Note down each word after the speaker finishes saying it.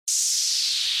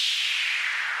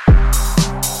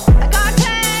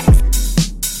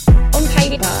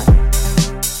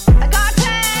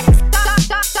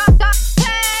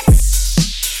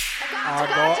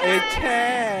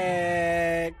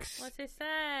text. What's it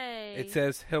say? It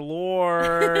says,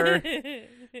 hello.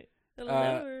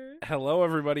 Hello. Hello,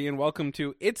 everybody, and welcome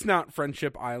to It's Not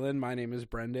Friendship Island. My name is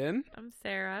Brendan. I'm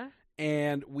Sarah.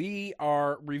 And we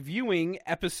are reviewing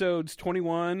episodes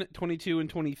 21, 22, and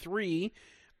 23,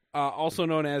 also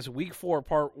known as Week 4,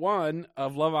 Part 1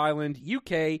 of Love Island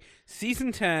UK,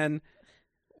 Season 10.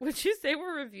 Would you say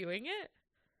we're reviewing it?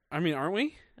 I mean, aren't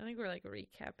we? I think we're like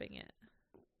recapping it.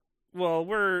 Well,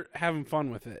 we're having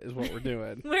fun with it, is what we're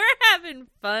doing. We're having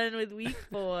fun with Week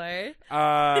 4.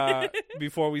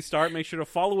 Before we start, make sure to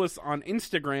follow us on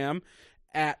Instagram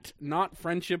at Not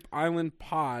Friendship Island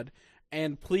Pod.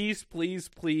 And please, please,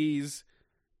 please,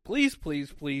 please,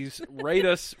 please, please rate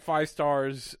us 5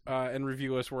 stars and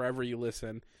review us wherever you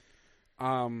listen.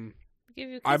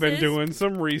 I've been doing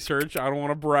some research. I don't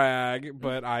want to brag,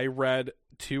 but I read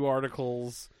 2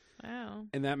 articles. Wow.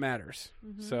 And that matters.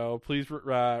 Mm-hmm. So please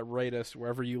rate us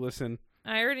wherever you listen.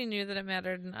 I already knew that it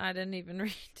mattered, and I didn't even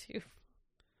read 2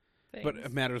 things. But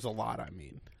it matters a lot, I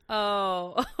mean.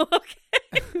 Oh,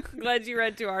 okay. Glad you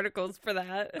read 2 articles for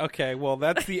that. Okay, well,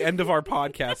 that's the end of our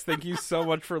podcast. Thank you so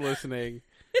much for listening.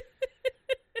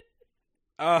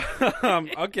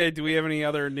 Okay, do we have any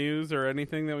other news or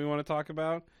anything that we want to talk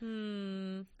about?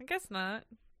 I guess not.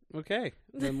 Okay,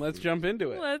 then let's jump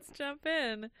into it. Let's jump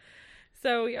in.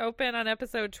 So we open on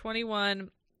episode 21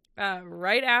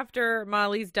 right after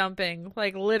Molly's dumping,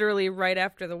 like literally right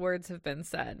after the words have been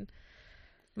said.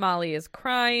 Molly is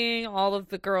crying. All of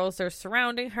the girls are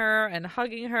surrounding her and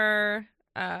hugging her.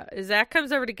 Zach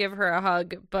comes over to give her a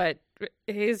hug, but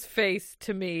his face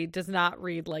to me does not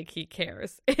read like he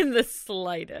cares in the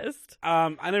slightest.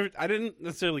 I didn't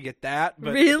necessarily get that,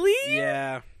 but really?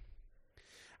 Yeah.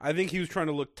 I think he was trying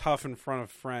to look tough in front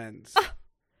of friends.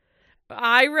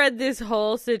 I read this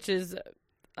whole such as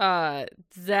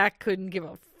Zach couldn't give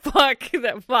a fuck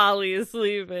that Molly is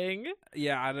leaving.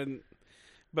 Yeah, I didn't.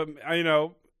 But,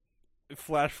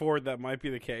 flash forward, that might be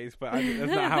the case, but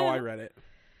that's not how I read it.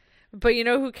 But you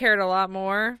know who cared a lot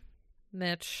more?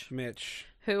 Mitch.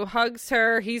 Who hugs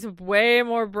her. He's way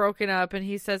more broken up, and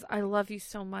he says, I love you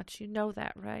so much. You know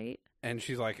that, right? And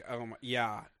she's like,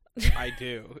 yeah, I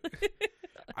do.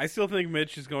 I still think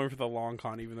Mitch is going for the long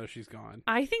con, even though she's gone.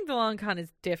 I think the long con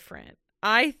is different.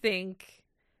 I think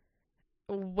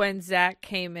when Zach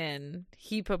came in,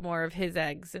 he put more of his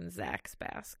eggs in Zach's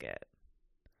basket.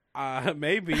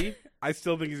 Maybe. I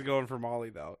still think he's going for Molly,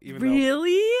 though.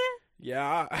 Really?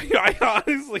 Yeah, I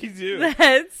honestly do.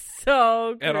 That's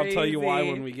so crazy. And I'll tell you why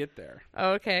when we get there.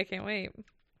 Okay, I can't wait.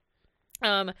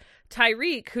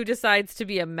 Tyreek, who decides to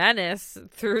be a menace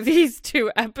through these 2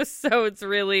 episodes,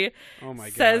 really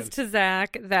says to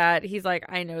Zach that he's like,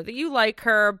 I know that you like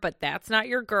her, but that's not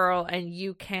your girl, and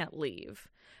you can't leave.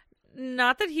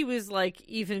 Not that he was, like,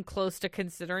 even close to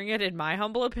considering it, in my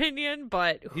humble opinion,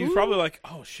 but he's probably like,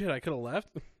 oh, shit, I could have left.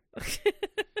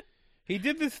 He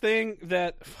did this thing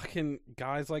that fucking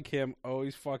guys like him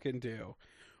always fucking do,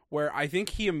 where I think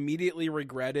he immediately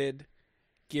regretted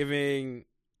giving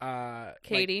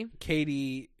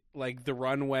Katie like the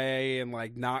runway and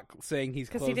like not saying he's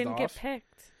closed off. Because he didn't get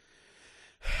picked.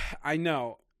 I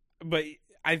know, but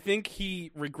I think he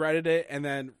regretted it and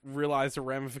then realized the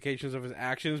ramifications of his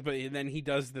actions, but then he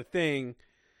does the thing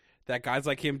that guys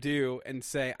like him do and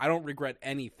say, I don't regret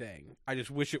anything. I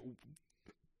just wish it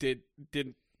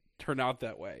didn't turn out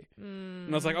that way.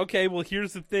 And I was like, okay, well,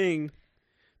 here's the thing,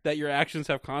 that your actions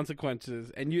have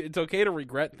consequences, and it's okay to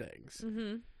regret things.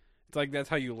 Mm-hmm. It's like, that's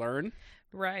how you learn.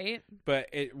 Right. But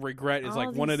regret is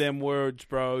like one of them words,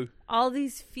 bro. All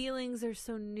these feelings are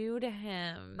so new to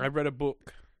him. I read a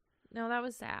book. No, that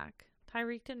was Zach.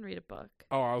 Tyreek didn't read a book.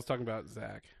 Oh, I was talking about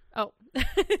Zach. Oh.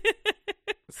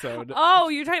 So.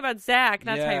 You're talking about Zach,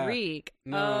 not yeah. Tyreek.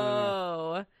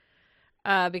 No.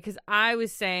 Because I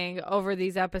was saying over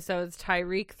these episodes,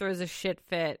 Tyreek throws a shit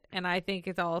fit, and I think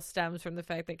it all stems from the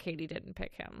fact that Katie didn't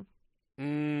pick him.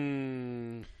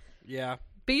 Yeah.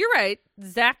 But you're right.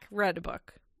 Zach read a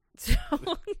book. So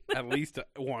at least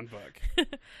one book.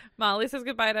 Molly says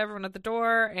goodbye to everyone at the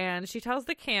door, and she tells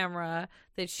the camera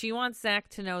that she wants Zach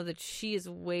to know that she is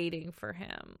waiting for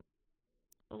him.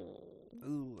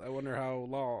 Ooh, I wonder how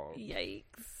long. Yikes.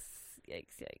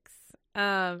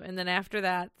 And then after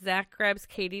that, Zach grabs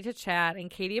Katie to chat, and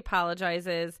Katie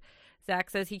apologizes. Zach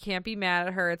says he can't be mad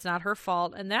at her. It's not her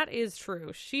fault. And that is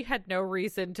true. She had no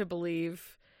reason to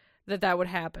believe that would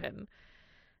happen.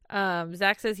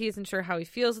 Zach says he isn't sure how he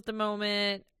feels at the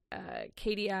moment.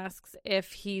 Katie asks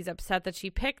if he's upset that she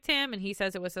picked him, and he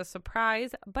says it was a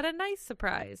surprise, but a nice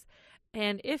surprise.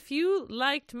 And if you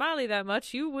liked Molly that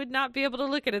much, you would not be able to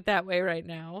look at it that way right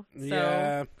now. So.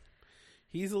 Yeah.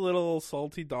 He's a little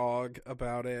salty dog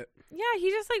about it. Yeah, he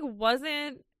just like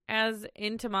wasn't as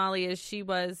into Molly as she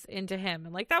was into him,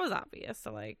 and like that was obvious.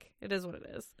 So like it is what it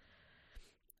is.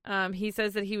 He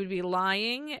says that he would be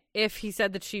lying if he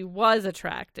said that she was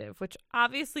attractive, which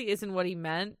obviously isn't what he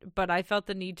meant, but I felt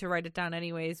the need to write it down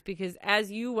anyways because,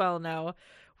 as you well know,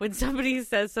 when somebody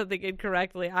says something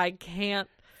incorrectly, I can't.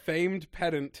 Famed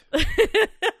pedant.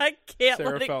 I can't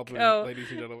Sarah let it Feldman, go. ladies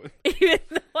and gentlemen. Even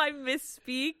though I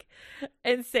misspeak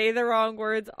and say the wrong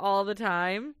words all the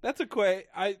time. That's a quote.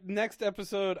 Next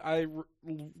episode, I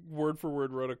word for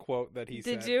word wrote a quote that he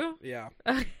said. Did you? Yeah.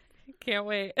 Can't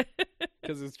wait.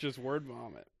 Because it's just word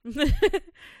vomit.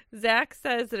 Zach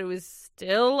says that it was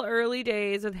still early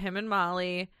days with him and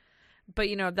Molly, but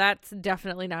that's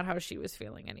definitely not how she was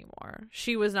feeling anymore.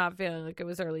 She was not feeling like it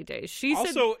was early days. She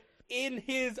also, in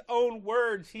his own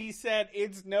words, he said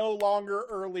it's no longer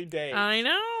early days. I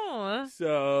know.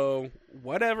 So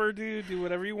whatever, dude. Do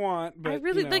whatever you want. But I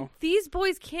really like these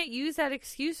boys can't use that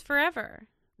excuse forever.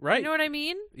 Right. You know what I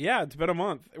mean? Yeah, it's been a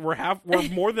month. We're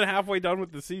more than halfway done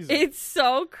with the season. It's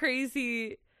so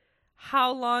crazy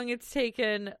how long it's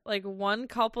taken like one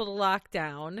couple to lock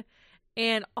down,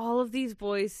 and all of these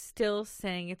boys still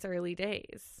saying it's early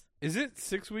days. Is it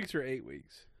 6 weeks or 8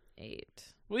 weeks? 8.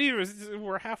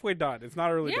 We're halfway done. It's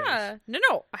not early days. Yeah.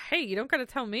 No. Hey, you don't got to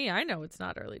tell me. I know it's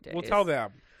not early days. We'll tell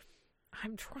them.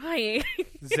 I'm trying.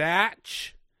 Zach.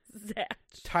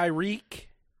 Tyreek.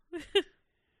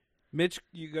 Mitch,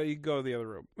 you go to the other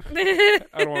room. I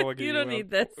don't want to look at you. You don't need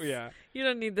this. Yeah. You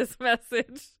don't need this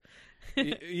message.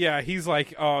 Yeah, he's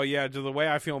like, oh, yeah, to the way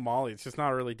I feel Molly, it's just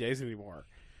not early days anymore.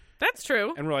 That's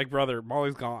true. And we're like, brother,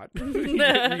 Molly's gone. You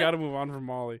got to move on from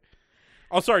Molly.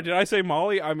 Oh, sorry, did I say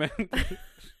Molly? I meant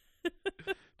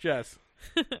Jess.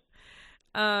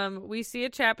 We see a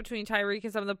chat between Tyreek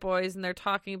and some of the boys, and they're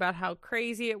talking about how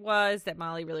crazy it was that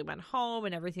Molly really went home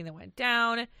and everything that went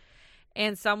down.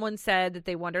 And someone said that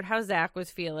they wondered how Zach was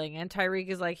feeling. And Tyreek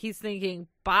is like, he's thinking,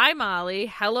 bye,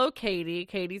 Molly. Hello, Katie.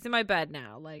 Katie's in my bed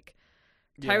now. Like,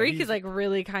 Tyreek is like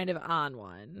really kind of on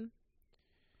one.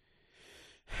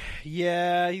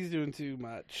 Yeah, he's doing too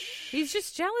much. He's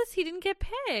just jealous he didn't get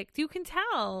picked. You can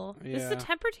tell. Yeah. This is a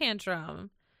temper tantrum.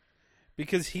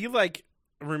 Because he,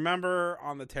 remember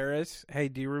on the terrace? Hey,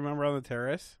 do you remember on the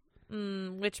terrace?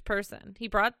 Which person? He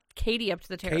brought Katie up to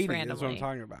the terrace randomly. That's what I'm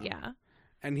talking about. Yeah.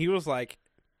 And he was like,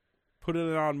 putting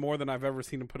it on more than I've ever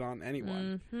seen him put on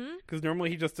anyone. Because normally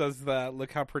he just does the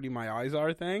look how pretty my eyes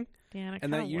are thing. Yeah,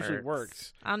 and that usually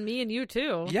works. On me and you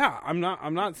too. Yeah, I'm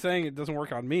not saying it doesn't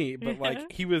work on me,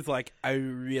 but he was like, I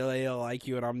really like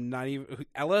you, and I'm not even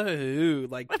Ella who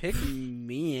pick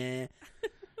me.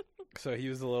 So he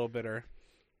was a little bitter.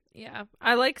 Yeah.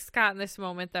 I like Scott in this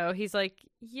moment though. He's like,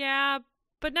 yeah,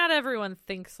 but not everyone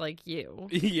thinks like you.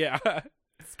 Yeah.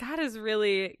 Scott is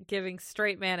really giving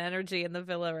straight man energy in the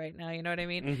villa right now, you know what I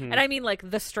mean? Mm-hmm. And I mean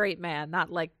the straight man, not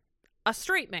a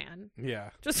straight man.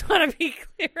 Yeah. Just want to be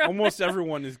clear. Almost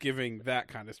everyone is giving that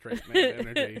kind of straight man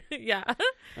energy. Yeah.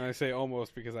 And I say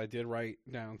almost because I did write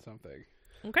down something.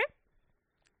 Okay.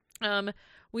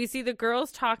 We see the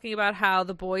girls talking about how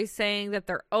the boys saying that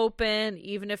they're open,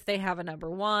 even if they have a number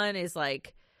one, is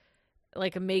like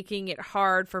making it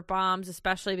hard for bombs,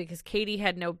 especially because Katie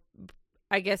had no...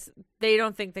 I guess they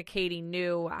don't think that Katie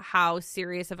knew how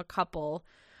serious of a couple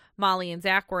Molly and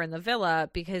Zach were in the villa,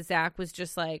 because Zach was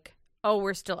just like, oh,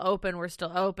 we're still open,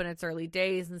 it's early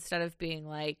days, instead of being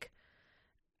like,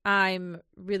 I'm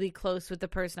really close with the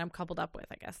person I'm coupled up with,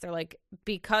 I guess. They're like,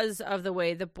 because of the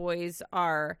way the boys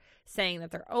are saying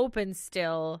that they're open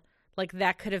still, like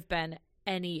that could have been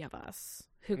any of us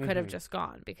who could have just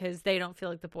gone, because they don't feel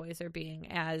like the boys are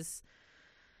being as...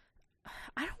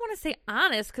 I don't want to say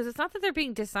honest, because it's not that they're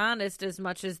being dishonest as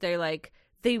much as they're like,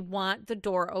 they want the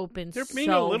door open. They're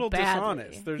being a little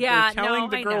dishonest. They're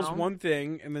telling the girls one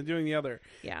thing and then doing the other.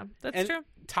 Yeah, that's true.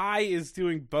 Ty is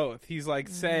doing both. He's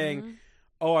saying,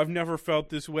 oh, I've never felt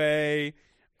this way.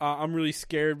 I'm really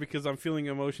scared because I'm feeling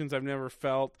emotions I've never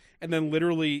felt. And then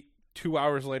literally 2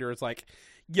 hours later, it's like,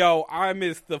 yo, I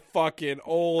miss the fucking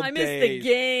old days. I miss the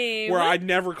game. Where I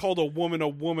never called a woman.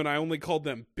 I only called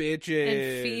them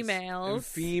bitches. And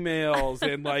females.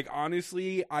 And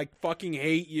honestly, I fucking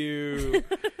hate you.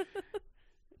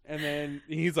 And then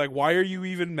he's like, why are you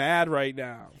even mad right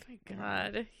now? Oh my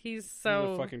God. He's He's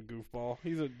a fucking goofball.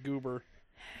 He's a goober.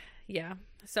 Yeah.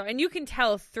 So, and you can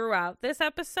tell throughout this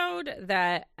episode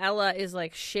that Ella is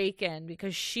shaken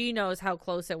because she knows how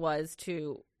close it was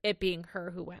to it being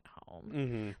her who went home.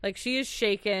 Mm-hmm. She is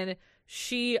shaken.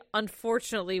 she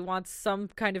unfortunately wants some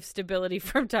kind of stability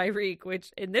from Tyreek, which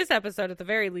in this episode, at the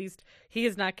very least, he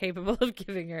is not capable of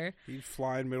giving her. He's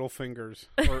flying middle fingers.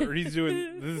 Or he's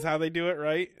doing, this is how they do it,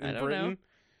 right? In I don't Britain? know.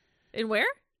 In where?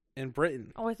 In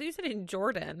Britain. Oh, I thought you said in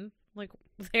Jordan. Like,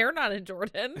 they're not in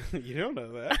Jordan. You don't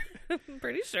know that. I'm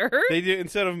pretty sure. They do,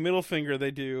 instead of middle finger,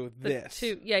 they do this.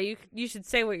 Yeah, you should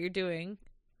say what you're doing.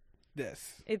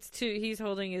 This. It's two. He's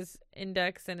holding his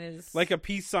index and his... Like a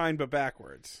peace sign, but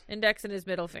backwards. Index and his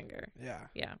middle finger. Yeah.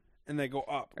 Yeah. And they go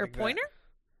up. Or like pointer?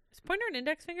 Is pointer and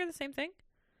index finger the same thing?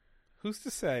 Who's to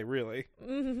say, really?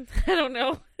 I don't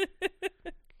know.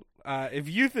 If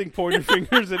you think pointer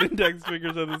fingers and index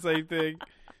fingers are the same thing,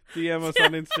 DM us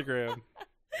on Instagram.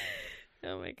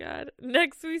 Oh my god.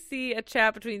 Next we see a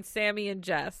chat between Sammy and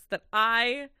Jess that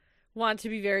I want to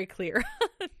be very clear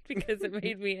on because it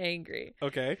made me angry.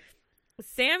 Okay.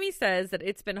 Sammy says that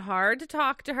it's been hard to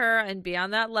talk to her and be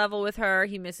on that level with her.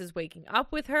 He misses waking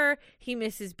up with her. He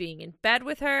misses being in bed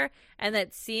with her. And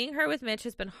that seeing her with Mitch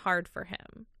has been hard for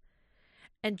him.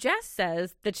 And Jess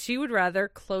says that she would rather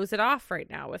close it off right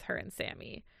now with her and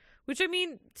Sammy. Which, I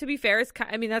mean, to be fair,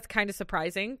 that's kind of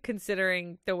surprising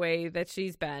considering the way that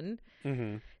she's been.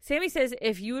 Mm-hmm. Sammy says,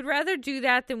 if you would rather do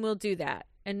that, then we'll do that.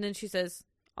 And then she says,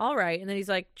 all right. And then he's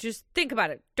like, just think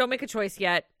about it. Don't make a choice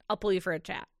yet. I'll pull you for a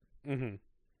chat. Mm-hmm.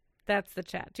 That's the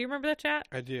chat. Do you remember that chat?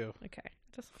 I do. Okay.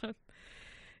 Just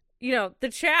the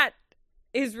chat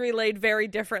is relayed very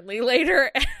differently later.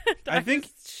 And I think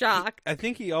shocked. I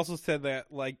think he also said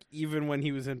that, like, even when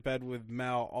he was in bed with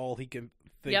Mel, all he can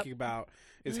think about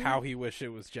is how he wished it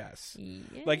was Jess.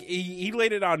 Yeah. Like, he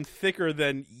laid it on thicker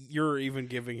than you're even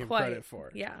giving him credit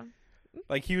for. Yeah.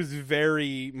 Like, he was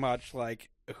very much like,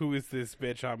 who is this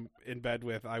bitch I'm in bed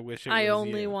with? I wish it was you. I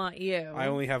only want you. I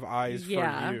only have eyes for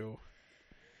you.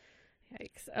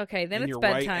 Yikes. Okay, then and it's your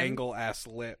bedtime. right angle ass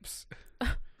lips.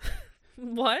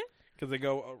 What? Because they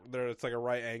go there. It's like a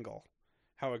right angle.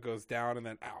 How it goes down and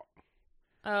then out.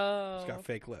 Oh. She's got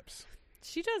fake lips.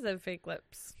 She does have fake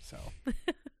lips. So.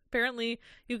 Apparently,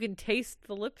 you can taste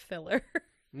the lip filler.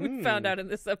 We found out in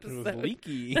this episode. It was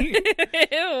leaky.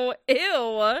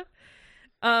 Ew.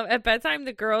 At bedtime,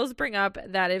 the girls bring up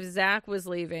that if Zach was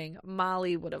leaving,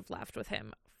 Molly would have left with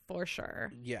him for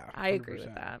sure. Yeah, 100%. I agree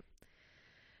with that.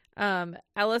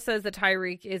 Ella says that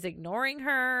Tyreek is ignoring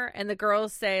her, and the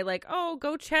girls say, like, oh,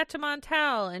 go chat to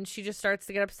Montel. And she just starts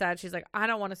to get upset. She's like, I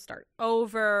don't want to start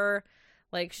over.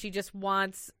 Like, she just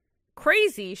wants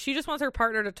crazy. She just wants her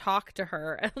partner to talk to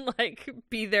her and, like,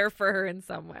 be there for her in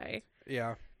some way.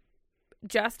 Yeah.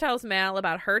 Jess tells Mal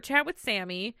about her chat with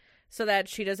Sammy so that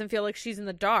she doesn't feel like she's in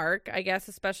the dark, I guess,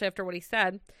 especially after what he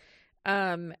said.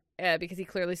 Because he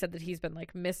clearly said that he's been,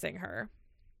 like, missing her.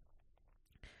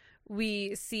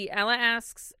 We see Ella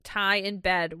asks Ty in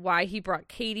bed why he brought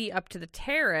Katie up to the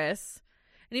terrace.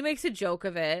 And he makes a joke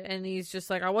of it. And he's just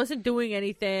like, I wasn't doing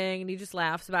anything. And he just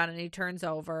laughs about it. And he turns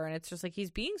over. And it's just like, he's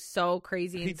being so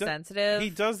crazy and sensitive. He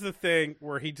does the thing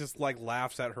where he just, like,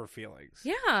 laughs at her feelings.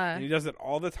 Yeah. And he does it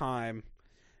all the time.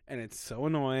 And it's so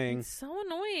annoying. It's so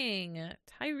annoying.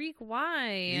 Tyreek,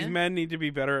 why? These men need to be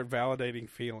better at validating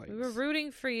feelings. We were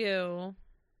rooting for you.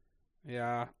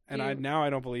 Yeah. And I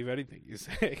don't believe anything you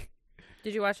say.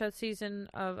 Did you watch that season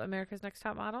of America's Next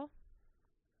Top Model?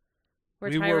 Where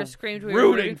we Tyra were screamed, we were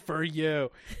rooting for you.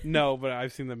 No, but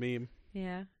I've seen the meme.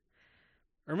 Yeah.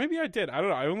 Or maybe I did. I don't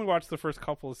know. I only watched the first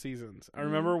couple of seasons. I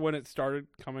remember when it started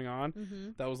coming on. Mm-hmm.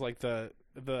 That was like the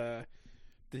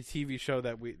TV show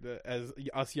that as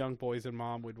us young boys and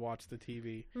mom would watch the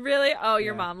TV. Really? Oh,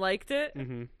 your mom liked it?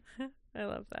 Mm-hmm. I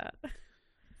love that.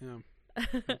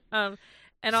 Yeah.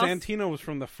 And Santino was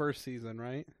from the first season,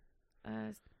 right?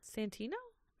 Santino?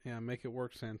 Yeah, make it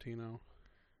work, Santino.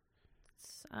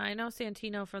 I know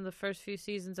Santino from the first few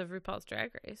seasons of RuPaul's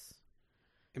Drag Race.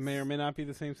 It may or may not be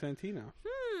the same Santino.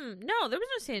 No, there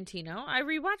was no Santino. I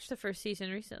rewatched the first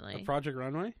season recently. Project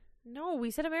Runway? No,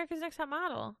 we said America's Next Top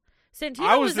Model. Santino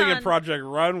I was thinking on... Project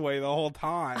Runway the whole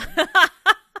time.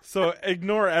 So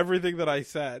ignore everything that I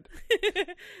said.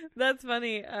 That's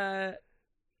funny. Yeah,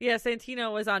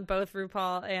 Santino was on both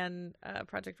RuPaul and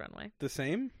Project Runway. The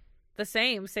same? The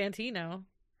same, Santino.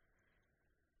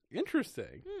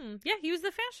 Interesting. Yeah, he was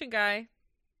the fashion guy.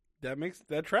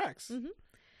 That tracks. Mm-hmm.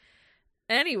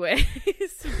 Anyways,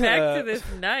 back to this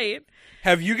night.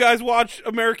 Have you guys watched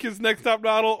America's Next Top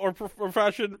Model or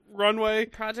Fashion Runway?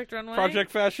 Project Runway?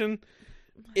 Project Fashion?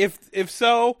 If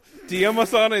so, DM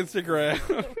us on Instagram.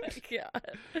 Oh my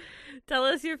god. Tell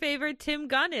us your favorite Tim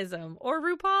Gunnism or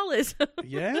RuPaulism.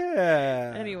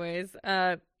 Yeah. Anyways,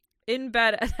 in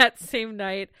bed that same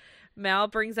night, Mal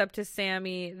brings up to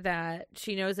Sammy that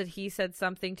she knows that he said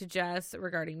something to Jess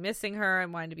regarding missing her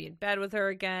and wanting to be in bed with her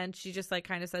again. She just like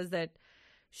kind of says that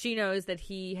she knows that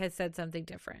he has said something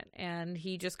different, and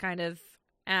he just kind of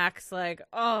acts like,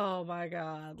 oh my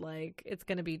god, like it's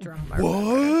gonna be drama.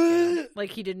 What? Like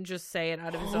he didn't just say it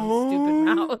out of his own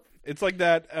stupid mouth. It's like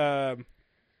that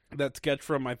that sketch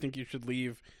from I Think You Should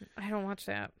Leave. I don't watch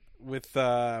that. With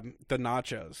the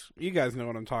nachos. You guys know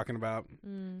what I'm talking about.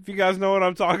 If you guys know what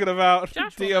I'm talking about,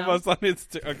 DM us on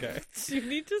Instagram. Okay. You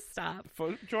need to stop.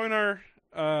 Join our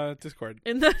Discord.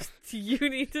 You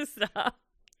need to stop.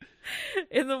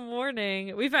 In the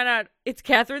morning, we found out it's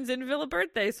Catherine's in Villa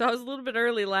birthday, so I was a little bit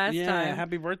early last time. Yeah,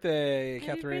 happy birthday,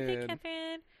 Catherine. Happy birthday,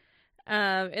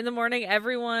 Catherine. In the morning,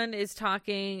 everyone is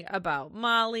talking about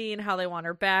Molly and how they want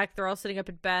her back. They're all sitting up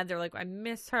in bed. They're like, I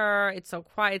miss her. It's so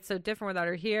quiet, it's so different without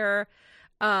her here.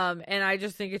 And I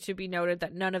just think it should be noted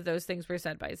that none of those things were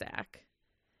said by Zach.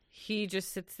 He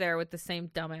just sits there with the same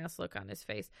dumbass look on his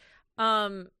face.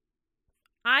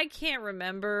 I can't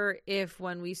remember if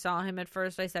when we saw him at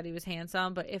first I said he was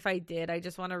handsome, but if I did, I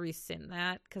just want to rescind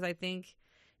that because I think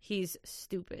he's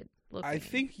stupid looking. I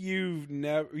think you've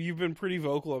been pretty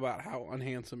vocal about how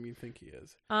unhandsome you think he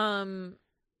is.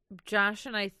 Josh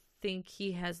and I think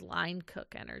he has line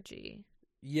cook energy.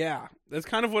 Yeah, that's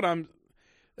kind of what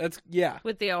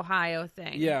with the Ohio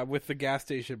thing. Yeah, with the gas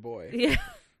station boy. Yeah.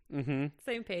 Mm-hmm.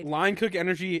 Same page. Line cook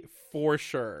energy for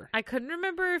sure. I couldn't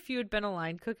remember if you had been a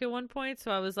line cook at one point,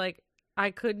 so I was like, I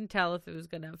couldn't tell if it was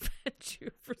going to offend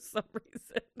you for some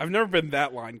reason. I've never been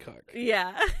that line cook.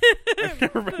 Yeah. I've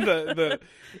never been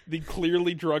the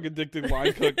clearly drug addicted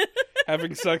line cook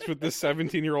having sex with this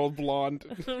 17-year-old blonde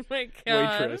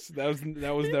waitress.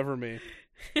 That was never me.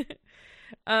 In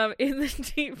the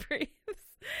debriefs,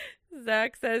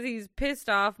 Zach says he's pissed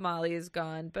off Molly is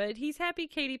gone, but he's happy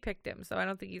Katie picked him, so I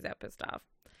don't think he's that pissed off.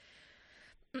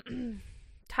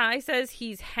 Ty says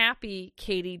he's happy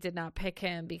Katie did not pick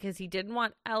him because he didn't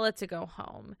want Ella to go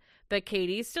home. But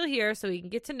Katie's still here so he can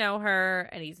get to know her,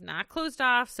 and he's not closed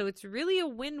off, so it's really a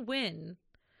win-win.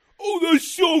 Oh, that's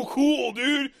so cool,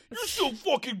 dude. You're so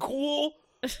fucking cool.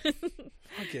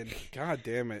 Fucking god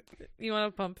damn it. You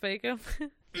want to pump fake him?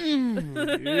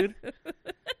 Dude.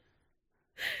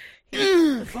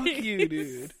 Fuck you,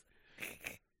 dude.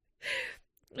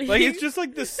 Like, it's just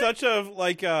like this such of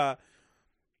like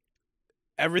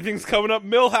everything's coming up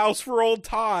Millhouse for old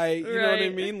Ty. You know what I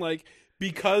mean? Like,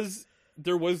 because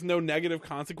there was no negative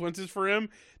consequences for him,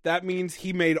 that means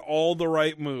he made all the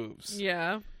right moves.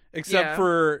 Yeah. Except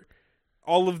for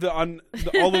all of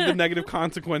the negative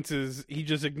consequences he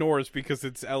just ignores because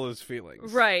it's Ella's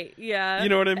feelings. Right, yeah. You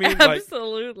know what I mean?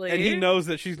 Absolutely. Like, and he knows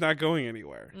that she's not going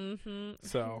anywhere. Mm-hmm.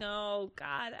 So. No,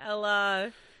 God,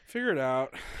 Ella. Figure it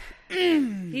out.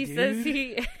 He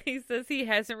says he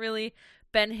hasn't really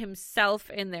been himself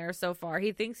in there so far.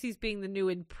 He thinks he's being the new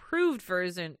improved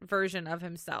version of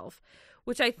himself,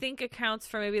 which I think accounts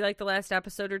for maybe like the last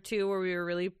episode or two where we were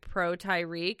really pro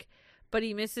Tyreek, but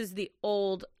he misses the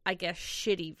old, I guess,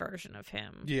 shitty version of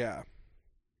him. Yeah.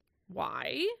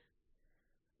 Why?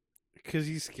 Because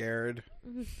he's scared.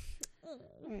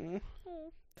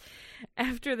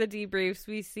 After the debriefs,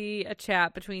 we see a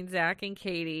chat between Zach and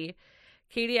Katie.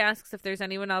 Katie asks if there's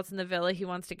anyone else in the villa he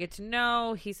wants to get to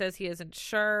know. He says he isn't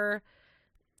sure.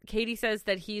 Katie says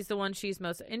that he's the one she's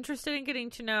most interested in getting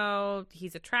to know.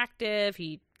 He's attractive.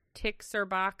 He ticks her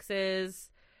boxes.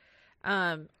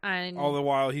 And all the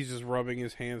while he's just rubbing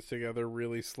his hands together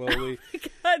really slowly. Oh my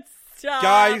God, stop.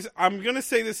 Guys, I'm gonna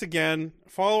say this again.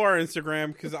 Follow our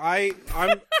Instagram because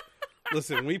I'm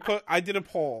listen. I did a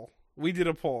poll. We did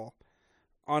a poll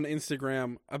on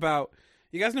Instagram about,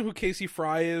 you guys know who Casey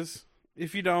Fry is?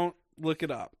 If you don't, look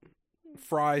it up.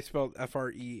 Fry spelled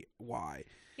Frey.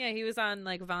 Yeah, he was on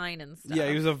like Vine and stuff. Yeah,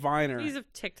 he was a Viner. He's a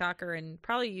TikToker and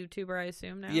probably YouTuber, I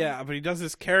assume now. Yeah, but he does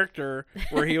this character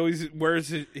where he always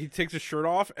he takes his shirt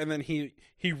off and then he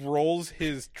rolls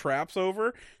his traps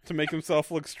over to make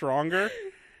himself look stronger.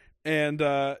 And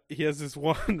he has this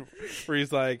one where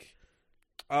he's like,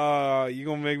 you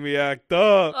gonna make me act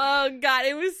up. Oh God,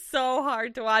 it was so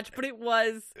hard to watch, but it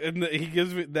was. And he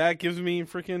gives me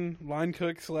freaking line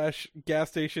cook / gas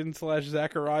station /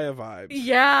 Zachariah vibes.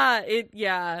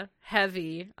 Yeah,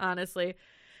 heavy, honestly.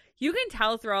 You can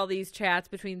tell through all these chats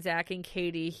between Zach and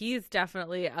Katie, he's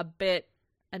definitely a bit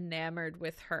enamored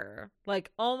with her.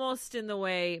 Like almost in the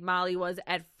way Molly was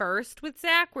at first with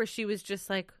Zach, where she was just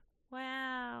like,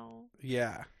 wow.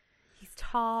 Yeah. He's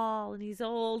tall and he's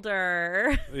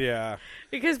older. Yeah.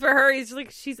 Because for her, he's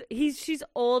like, she's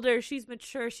older, she's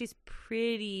mature, she's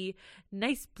pretty,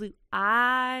 nice blue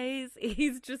eyes.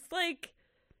 He's just like,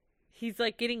 He's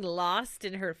like getting lost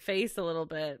in her face a little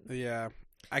bit. Yeah.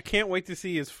 I can't wait to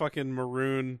see his fucking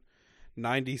maroon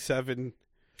 97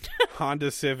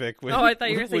 Honda Civic with, I thought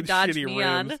you were going to say Dodge shitty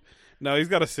Neon. rims. No, he's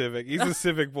got a Civic. He's a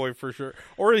Civic boy for sure.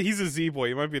 Or he's a Z boy.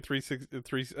 He might be a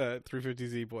 350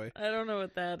 Z boy. I don't know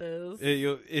what that is.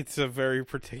 It's a very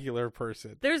particular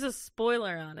person. There's a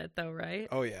spoiler on it, though, right?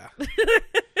 Oh, yeah.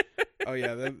 Oh,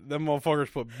 yeah. Them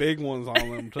motherfuckers put big ones on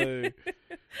them, too.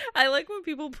 I like when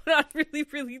people put on really,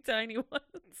 really tiny ones.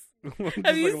 Just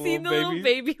Have you like seen the little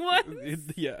baby ones?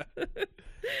 Yeah.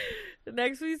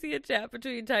 Next, we see a chat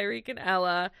between Tyreek and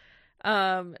Ella.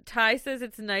 Ty says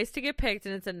it's nice to get picked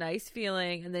and it's a nice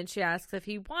feeling. And then she asks if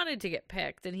he wanted to get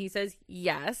picked. And he says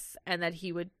yes, and that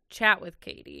he would chat with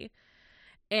Katie.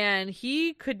 And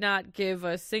he could not give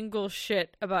a single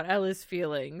shit about Ella's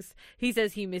feelings. He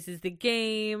says he misses the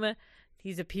game.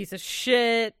 He's a piece of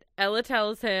shit. Ella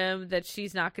tells him that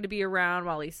she's not going to be around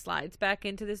while he slides back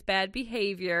into this bad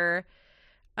behavior.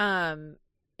 And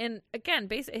again,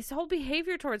 basically, his whole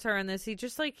behavior towards her in this,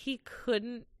 he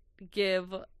couldn't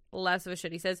give less of a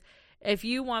shit. He says, if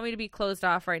you want me to be closed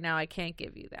off right now, I can't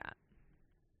give you that.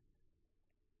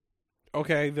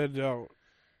 Okay, then don't.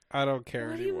 I don't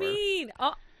care anymore. What do you mean?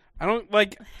 Oh. I don't,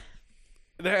 like,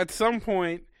 at some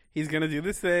point, he's going to do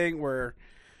this thing where,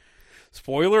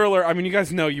 spoiler alert, I mean, you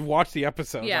guys know, you've watched the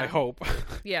episode, yeah. I hope.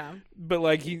 Yeah. But,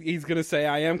 like, he's going to say,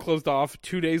 I am closed off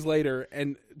 2 days later,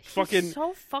 and He's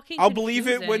so fucking I'll believe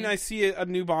it confusing. when I see a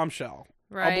new bombshell.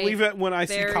 Right. I'll believe it when I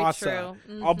Very see Casa.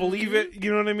 true. Mm-hmm. I'll believe it,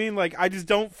 you know what I mean? Like, I just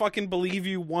don't fucking believe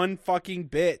you one fucking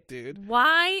bit, dude.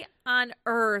 Why on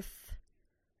earth?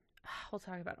 We'll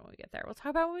talk about it when we get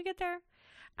there.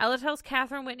 Ella tells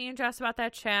Catherine, Whitney, and Jess about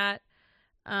that chat.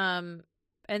 And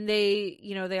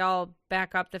they all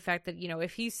back up the fact that,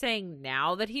 if he's saying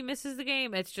now that he misses the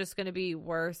game, it's just going to be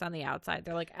worse on the outside.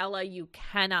 They're like, Ella, you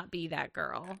cannot be that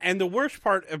girl. And the worst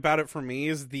part about it for me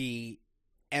is the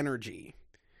energy.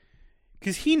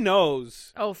 Because he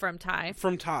knows. Oh, from Ty.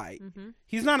 Mm-hmm.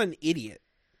 He's not an idiot.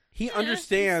 He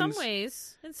understands.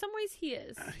 In some ways he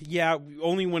is. Yeah,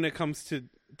 only when it comes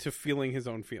to feeling his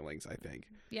own feelings, I think.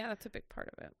 Yeah, that's a big part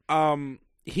of it.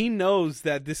 He knows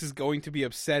that this is going to be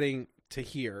upsetting to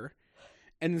hear,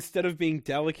 and instead of being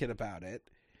delicate about it,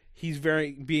 he's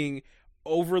being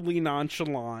overly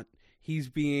nonchalant. He's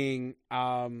being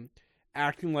acting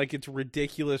like it's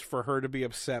ridiculous for her to be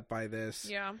upset by this.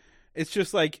 Yeah. It's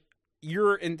just like,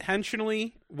 you're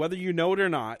intentionally, whether you know it or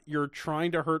not, you're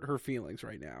trying to hurt her feelings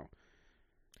right now.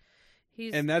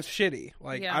 And that's shitty.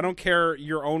 Like, yeah. I don't care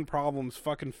your own problems.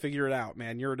 Fucking figure it out,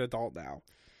 man. You're an adult now.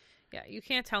 Yeah, you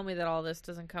can't tell me that all this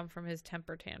doesn't come from his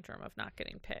temper tantrum of not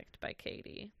getting picked by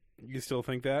Katie. You still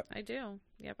think that? I do.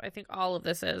 Yep, I think all of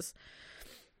this is.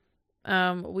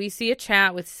 We see a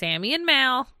chat with Sammy and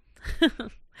Mal.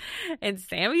 And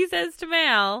Sammy says to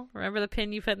Mal, remember the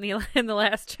pin you put in the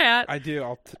last chat? I do.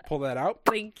 I'll pull that out.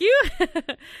 Thank you.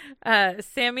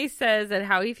 Sammy says that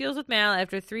how he feels with Mal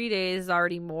after 3 days is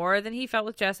already more than he felt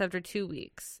with Jess after 2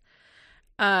 weeks.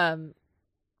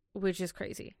 Which is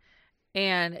crazy.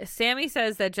 And Sammy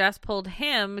says that Jess pulled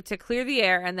him to clear the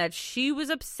air and that she was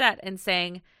upset and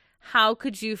saying, how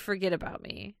could you forget about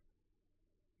me?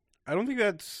 I don't think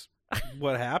that's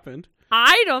what happened.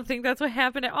 I don't think that's what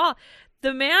happened at all.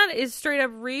 The man is straight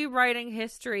up rewriting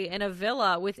history in a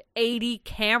villa with 80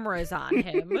 cameras on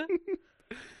him.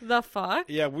 The fuck?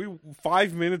 Yeah,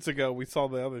 5 minutes ago we saw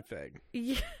the other thing.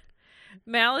 Yeah.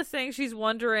 Mal is saying she's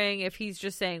wondering if he's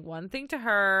just saying one thing to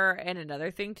her and another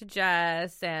thing to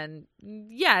Jess. And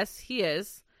yes, he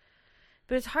is.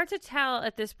 But it's hard to tell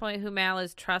at this point who Mal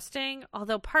is trusting.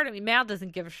 Although part of me, Mal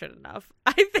doesn't give a shit enough.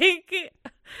 I think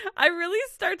I really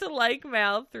start to like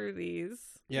Mal through these.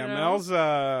 Yeah, you know?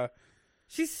 Mal's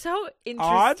she's so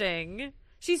interesting. Odd.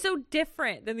 She's so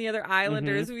different than the other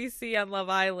Islanders we see on Love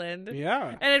Island. Yeah.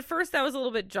 And at first that was a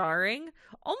little bit jarring.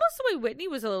 Almost the way Whitney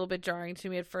was a little bit jarring to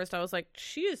me at first. I was like,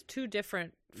 she is too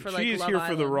different for like Love Island. She's here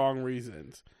for the wrong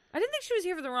reasons. I didn't think she was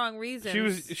here for the wrong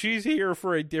reasons. She's here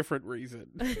for a different reason.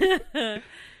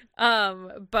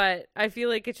 But I feel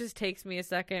like it just takes me a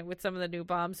second with some of the new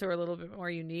bombs who are a little bit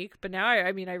more unique. But now I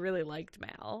really liked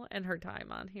Mal and her time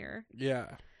on here.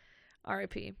 Yeah.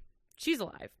 R.I.P. She's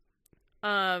alive.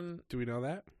 Do we know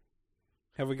that?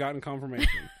 Have we gotten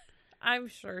confirmation? I'm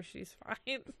sure she's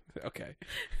fine. Okay.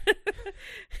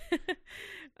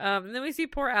 And then we see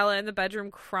poor Ella in the bedroom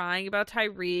crying about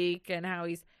Tyreek and how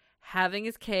he's having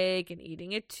his cake and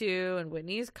eating it too, and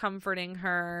Whitney's comforting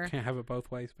her. Can't have it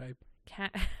both ways, babe.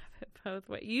 Can't have it both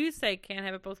ways. You say can't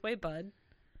have it both ways, bud.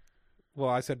 Well,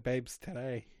 I said babes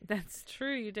today. That's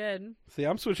true, you did. See,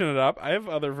 I'm switching it up. I have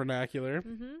other vernacular.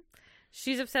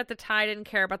 She's upset that Ty didn't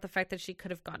care about the fact that she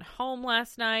could have gone home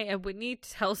last night, and Whitney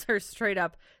tells her straight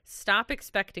up, stop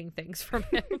expecting things from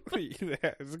him.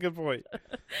 Yeah, it's a good point.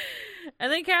 And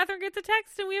then Catherine gets a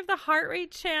text, and we have the heart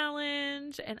rate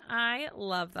challenge, and I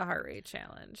love the heart rate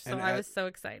challenge, so I was so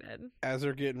excited. As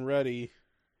they're getting ready,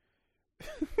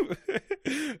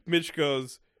 Mitch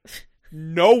goes,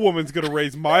 no woman's going to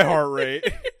raise my heart rate.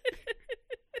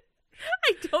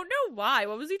 I don't know why.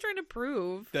 What was he trying to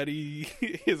prove? That he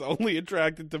is only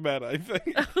attracted to men, I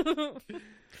think.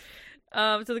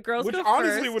 So the girls Which go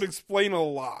honestly first. would explain a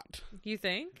lot. You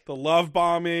think? The love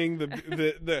bombing,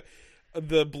 the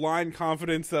blind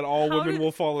confidence that all women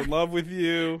will fall in love with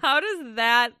you. How does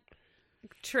that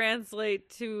translate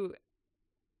to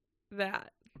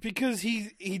that? Because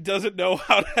he doesn't know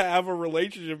how to have a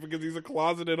relationship because he's a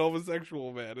closeted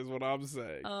homosexual man, is what I'm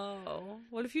saying. Oh,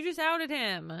 what if you just outed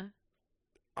him?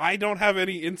 I don't have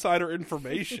any insider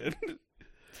information.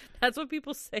 That's what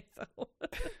people say, though.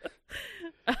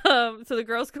 So the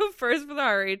girls go first for the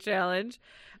heart rate challenge.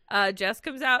 Jess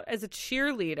comes out as a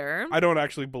cheerleader. I don't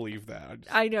actually believe that.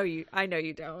 I know you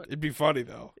don't. It'd be funny,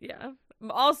 though. Yeah.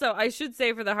 Also, I should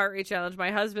say for the heart rate challenge,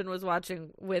 my husband was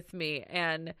watching with me,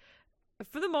 and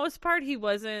for the most part, he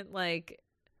wasn't like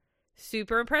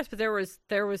super impressed, but there was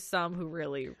some who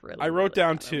really. I wrote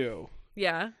down 2.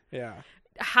 Yeah. Yeah.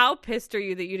 How pissed are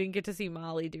you that you didn't get to see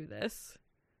Molly do this?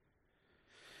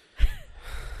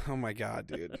 Oh my God,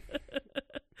 dude.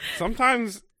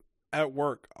 Sometimes at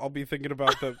work, I'll be thinking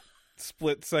about the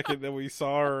split second that we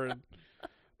saw her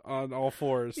on all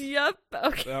fours. Yep.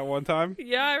 Okay. That one time.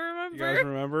 Yeah, I remember. You guys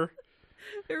remember?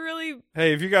 It really.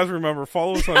 Hey, if you guys remember,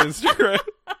 follow us on Instagram.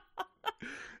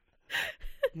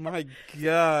 My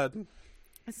God.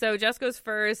 So Jess goes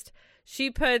first. She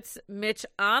puts Mitch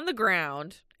on the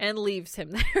ground and leaves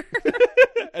him there.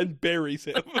 And buries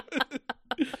him.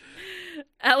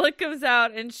 Ella comes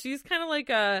out, and she's kind of like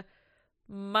a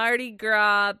Mardi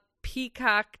Gras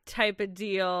peacock type of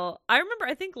deal. I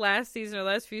think last season or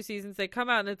last few seasons, they come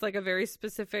out, and it's like a very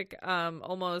specific,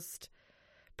 almost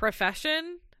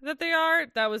profession that they are.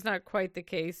 That was not quite the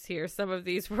case here. Some of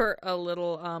these were a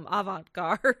little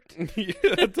avant-garde.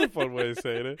 Yeah, that's a fun way of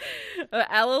saying it.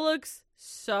 Ella looks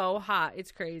so hot.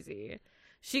 It's crazy.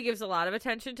 She gives a lot of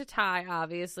attention to Ty,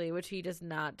 obviously, which he does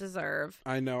not deserve.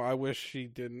 I know. I wish she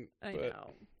didn't. I but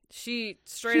know. She's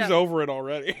over it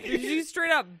already. She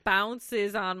straight up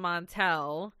bounces on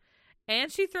Montel,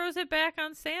 and she throws it back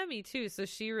on Sammy, too. So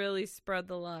she really spread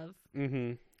the love.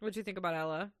 Mm-hmm. What'd you think about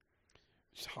Ella?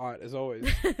 She's hot, as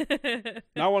always.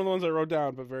 Not one of the ones I wrote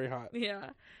down, but very hot.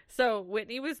 Yeah. So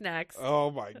Whitney was next.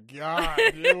 Oh, my God.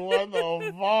 Dude, what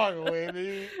the fuck,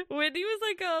 Whitney? Whitney was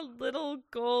like a little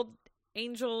gold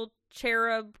angel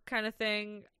cherub kind of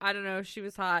thing. I don't know. She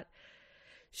was hot.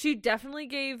 She definitely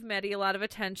gave Maddie a lot of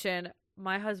attention.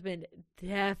 My husband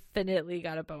definitely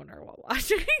got a boner while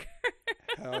watching her.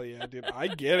 Hell yeah, dude. I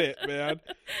get it, man.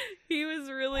 He was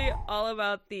really all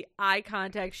about the eye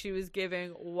contact she was giving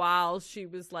while she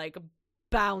was like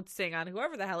bouncing on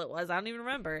whoever the hell it was. I don't even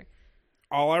remember.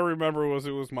 All I remember was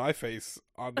it was my face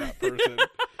on that person.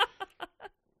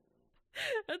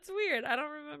 That's weird. I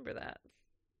don't remember that.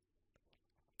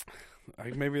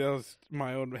 Maybe that was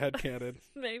my own headcanon.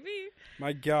 Maybe.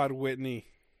 My God, Whitney.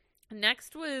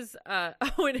 Next was and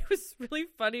it was really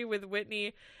funny with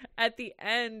Whitney at the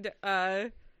end.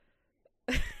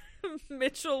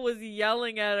 Mitchell was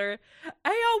yelling at her,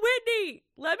 "Hey, Whitney,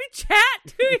 let me chat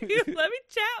to you. Let me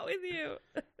chat with you."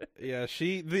 Yeah,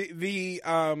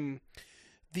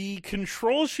 the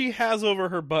control she has over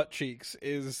her butt cheeks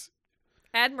is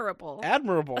admirable. Yeah,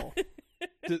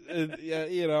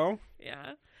 you know.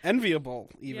 Yeah. Enviable,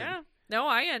 even. Yeah. No,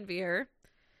 I envy her.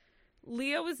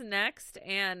 Leah was next,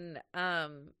 and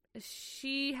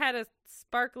she had a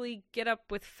sparkly get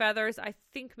up with feathers. I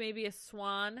think maybe a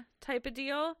swan type of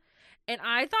deal. And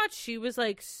I thought she was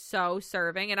like so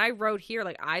serving. And I wrote here,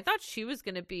 like, I thought she was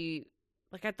going to be,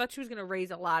 like, I thought she was going to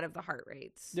raise a lot of the heart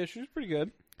rates. Yeah, she was pretty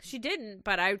good. She didn't,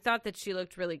 but I thought that she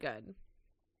looked really good.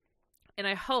 And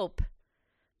I hope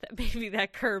that maybe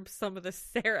that curbs some of the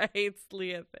Sarah hates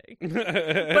Leah thing.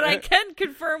 But I can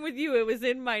confirm with you, it was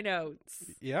in my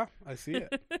notes. Yeah, I see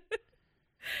it.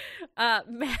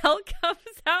 Mel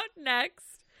comes out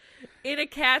next in a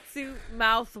catsuit,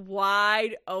 mouth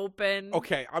wide open.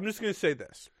 Okay, I'm just going to say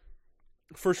this.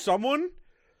 For someone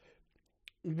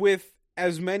with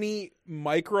as many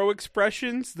micro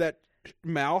expressions that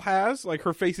Mal has, like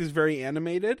her face is very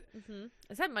animated. Mm-hmm.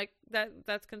 Is that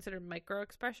that's considered micro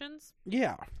expressions?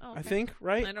 Yeah, oh, okay. I think,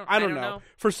 right? I don't know.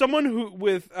 For someone who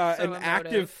with an emotive.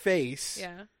 active face,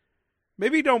 Yeah.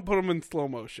 Maybe don't put them in slow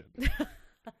motion.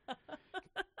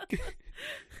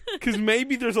 Because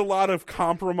maybe there's a lot of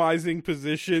compromising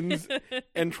positions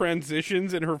and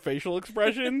transitions in her facial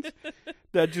expressions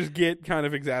that just get kind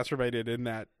of exacerbated in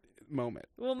that moment.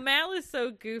 Well, Mal is so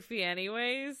goofy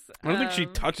anyways. I don't think she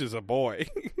touches a boy.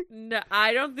 No,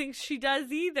 I don't think she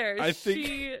does either. I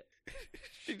think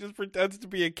she just pretends to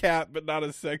be a cat, but not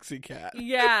a sexy cat.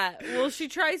 Yeah. Well, she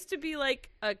tries to be like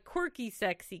a quirky,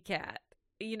 sexy cat.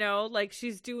 You know, like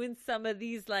she's doing some of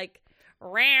these like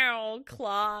round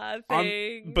claw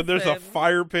things. But there's a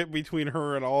fire pit between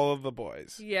her and all of the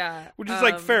boys. Yeah. Which is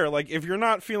like fair. Like if you're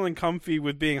not feeling comfy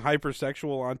with being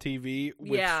hypersexual on TV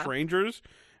with strangers,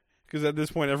 because at this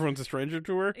point everyone's a stranger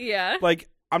to her. Yeah. Like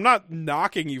I'm not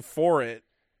knocking you for it,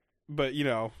 but you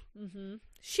know. Mm-hmm.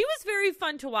 She was very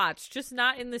fun to watch, just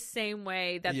not in the same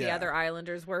way that the other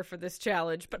Islanders were for this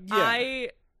challenge. But I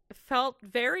felt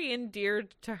very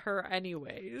endeared to her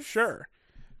anyways. Sure.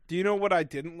 Do you know what I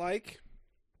didn't like?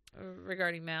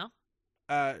 Regarding Mal?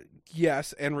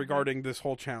 Yes, and regarding this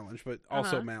whole challenge, but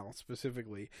also Mal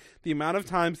specifically. The amount of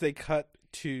times they cut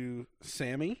to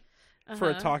Sammy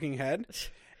for a talking head,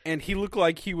 and he looked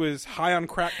like he was high on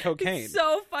crack cocaine. It's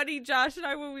so funny, Josh and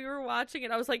I, when we were watching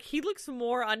it, I was like, he looks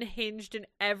more unhinged in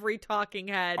every talking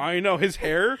head. I know, his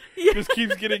hair just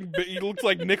keeps getting he looks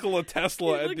like Nikola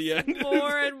Tesla at the end.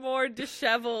 More and more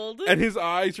disheveled. And his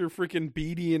eyes are freaking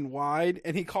beady and wide,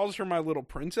 and he calls her my little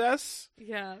princess.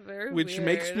 Yeah, very which weird.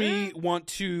 Makes me want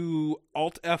to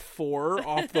Alt F4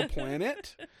 off the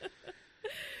planet.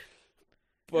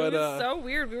 But it was so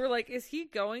weird. We were like, is he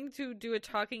going to do a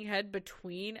talking head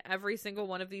between every single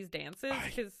one of these dances?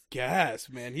 I guess,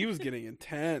 man. He was getting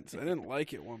intense. I didn't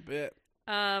like it one bit.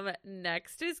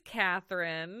 Next is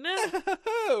Catherine.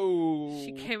 Oh.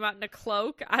 She came out in a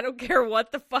cloak. I don't care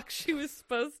what the fuck she was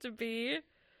supposed to be.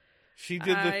 She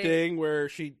did the thing where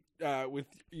she, with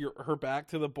her back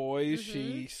to the boys,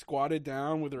 she squatted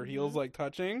down with her heels like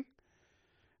touching.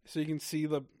 So you can see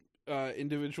the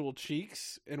individual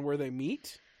cheeks and where they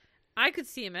meet. I could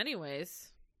see him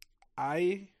anyways.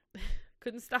 I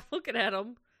couldn't stop looking at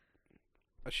him.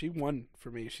 She won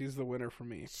for me. She's the winner for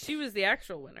me. She was the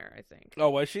actual winner, I think. Oh,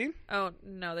 was she? Oh,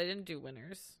 no, they didn't do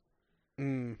winners.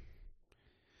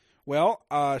 Well,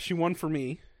 she won for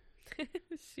me.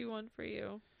 She won for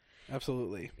you.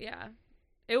 Absolutely. Yeah.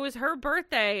 It was her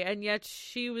birthday, and yet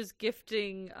she was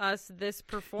gifting us this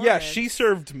performance. Yeah, she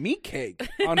served me cake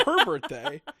on her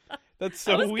birthday. That's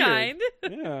so that was weird. Kind.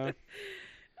 Yeah.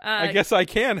 I guess I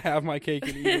can have my cake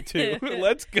and eat it too.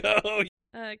 Let's go.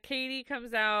 Katie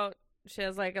comes out. She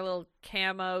has like a little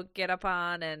camo get up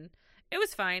on, and it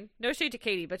was fine. No shade to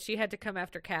Katie, but she had to come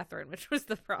after Catherine, which was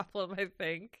the problem, I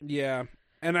think. Yeah.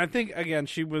 And I think, again,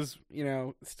 she was,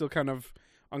 still kind of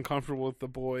uncomfortable with the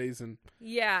boys. And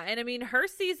yeah, and I mean, her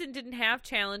season didn't have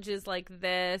challenges like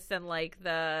this and like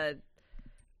the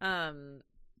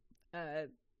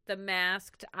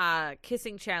masked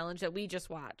kissing challenge that we just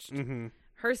watched. Mm-hmm.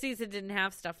 Her season didn't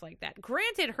have stuff like that.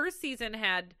 Granted, her season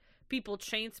had people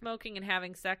chain smoking and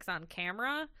having sex on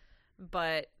camera,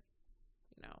 but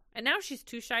and now she's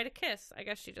too shy to kiss. I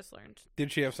guess she just learned.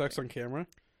 Did she have sex on camera?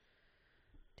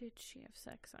 Did she have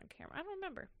sex on camera? I don't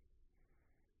remember.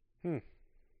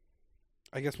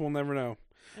 I guess we'll never know.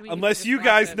 I mean, unless you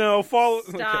guys know. Follow.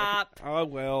 Stop. Okay. Oh,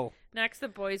 well. Next, the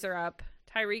boys are up.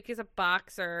 Tyreek is a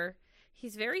boxer.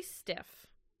 He's very stiff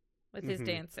with his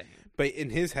dancing. But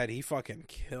in his head, he fucking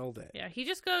killed it. Yeah, he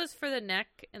just goes for the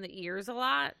neck and the ears a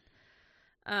lot.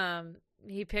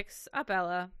 He picks up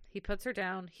Ella. He puts her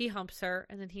down. He humps her,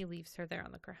 and then he leaves her there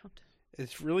on the ground.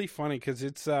 It's really funny because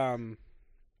it's he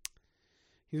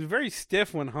was very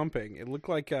stiff when humping. It looked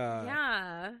like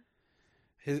yeah.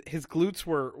 His glutes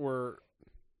were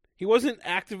he wasn't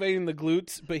activating the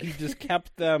glutes, but he just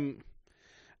kept them.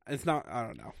 It's not. I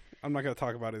don't know. I'm not going to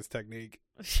talk about his technique.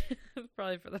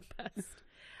 Probably for the best.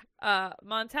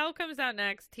 Montel comes out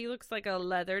next. He looks like a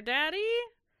leather daddy,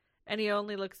 and he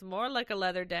only looks more like a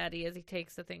leather daddy as he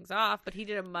takes the things off, but he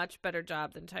did a much better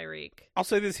job than Tyreek. I'll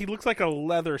say this. He looks like a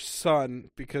leather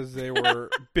son because they were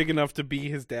big enough to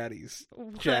be his daddy's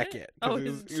jacket. Oh,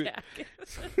 his jacket.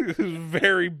 It was a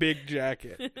very big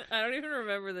jacket. I don't even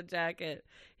remember the jacket.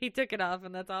 He took it off,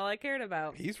 and that's all I cared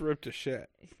about. He's ripped to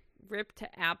shit. Ripped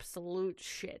to absolute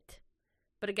shit.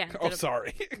 But again,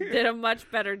 sorry. did a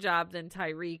much better job than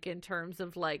Tyreek in terms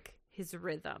of like his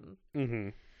rhythm.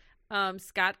 Mm-hmm.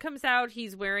 Scott comes out.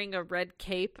 He's wearing a red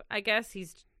cape. I guess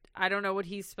I don't know what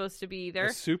he's supposed to be either. A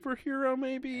superhero,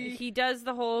 maybe? He does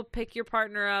the whole pick your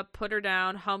partner up, put her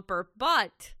down, hump her.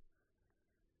 But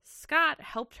Scott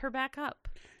helped her back up.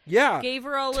 Yeah. Gave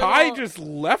her a little... Ty just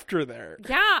left her there.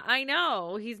 Yeah, I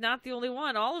know. He's not the only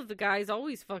one. All of the guys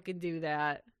always fucking do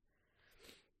that.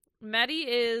 Maddie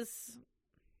is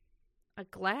A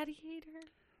gladiator?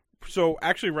 So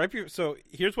actually, so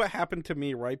here's what happened to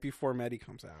me right before Maddie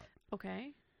comes out.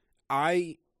 Okay.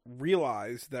 I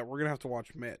realized that we're gonna have to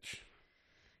watch Mitch,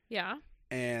 Yeah.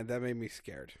 and that made me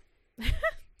scared.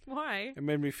 Why? It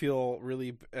made me feel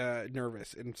really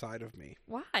nervous inside of me.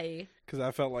 Why? Because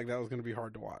I felt like that was gonna be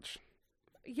hard to watch.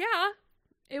 Yeah,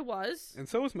 it was. And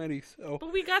so was Maddie. So,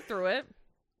 but we got through it.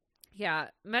 Yeah,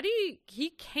 Mehdi,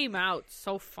 he came out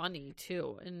so funny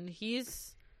too, and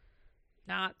he's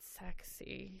not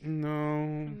sexy. No.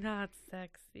 Not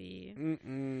sexy.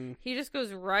 Mm-mm. He just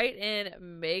goes right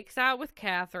in, makes out with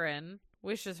Catherine,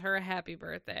 wishes her a happy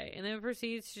birthday, and then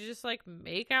proceeds to just like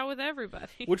make out with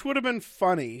everybody. Which would have been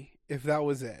funny if that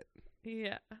was it.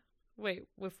 Yeah. Wait,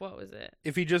 with what was it?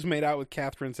 If he just made out with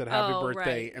Catherine, said happy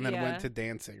birthday, right. and then went to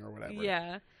dancing or whatever.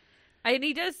 Yeah. And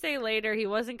he does say later he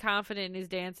wasn't confident in his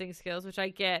dancing skills, which I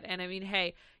get. And I mean,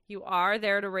 hey, you are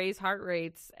there to raise heart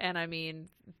rates. And I mean,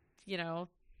 you know,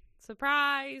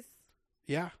 surprise.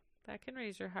 Yeah. That can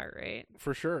raise your heart rate.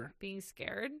 For sure. Being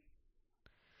scared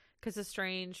because a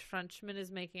strange Frenchman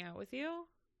is making out with you.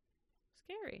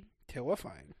 Scary.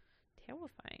 Terrifying.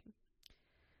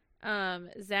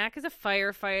 Zach is a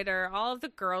firefighter. All of the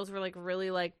girls were like really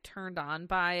like turned on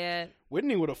by it.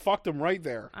 Whitney would have fucked him right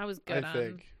there. I was good I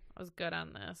think. I was good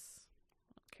on this.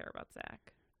 I don't care about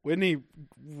Zach. Whitney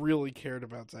really cared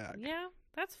about Zach. Yeah,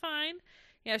 that's fine.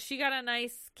 Yeah, she got a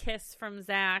nice kiss from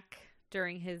Zach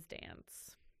during his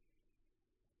dance.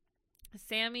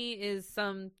 Sammy is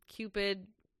some Cupid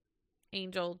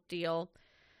angel deal.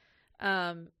 He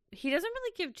doesn't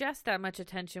really give Jess that much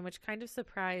attention, which kind of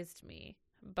surprised me.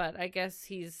 But I guess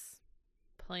he's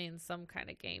playing some kind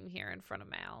of game here in front of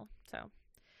Mal. So,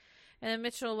 and then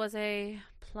Mitchell was a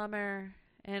plumber.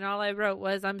 And all I wrote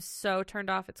was, I'm so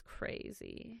turned off, it's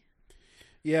crazy.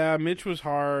 Yeah, Mitch was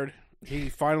hard. He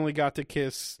finally got to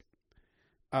kiss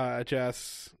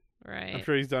Jess. Right. I'm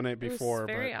sure he's done it before. It was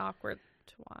very awkward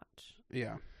to watch.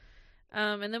 Yeah.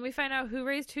 And then we find out who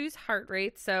raised whose heart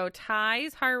rate. So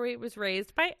Ty's heart rate was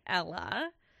raised by Ella.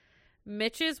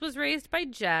 Mitch's was raised by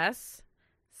Jess.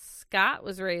 Scott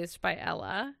was raised by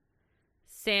Ella.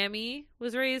 Sammy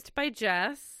was raised by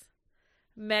Jess.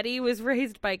 Mehdi was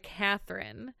raised by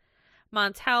Catherine,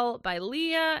 Montel by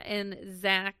Leah, and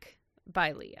Zach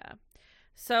by Leah.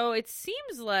 So it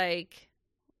seems like,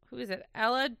 who is it?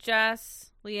 Ella,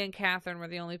 Jess, Leah, and Catherine were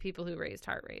the only people who raised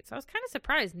heart rate. So I was kind of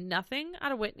surprised. Nothing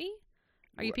out of Whitney?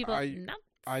 Are you people nuts?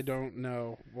 I don't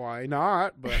know why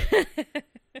not, but...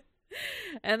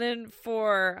 And then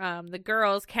for the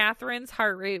girls, Catherine's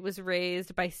heart rate was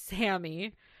raised by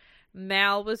Sammy.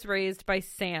 Mal was raised by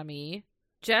Sammy.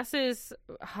 Jess's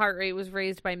heart rate was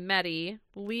raised by Mehdi.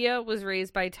 Leah was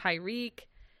raised by Tyreek.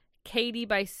 Katie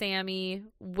by Sammy.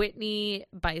 Whitney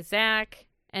by Zach.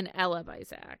 And Ella by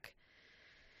Zach.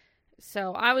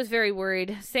 So I was very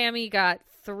worried. Sammy got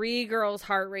 3 girls'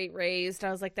 heart rate raised.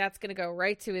 I was like, that's going to go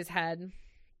right to his head.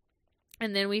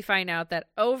 And then we find out that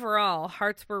overall,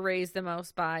 hearts were raised the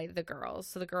most by the girls.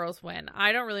 So the girls win.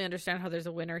 I don't really understand how there's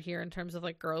a winner here in terms of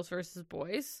like girls versus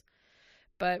boys.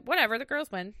 But whatever, the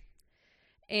girls win.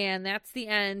 And that's the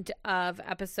end of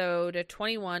episode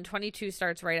 21. 22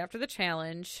 starts right after the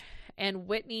challenge. And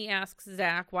Whitney asks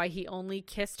Zach why he only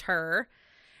kissed her.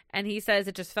 And he says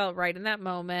it just felt right in that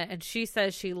moment. And she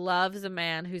says she loves a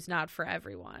man who's not for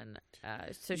everyone.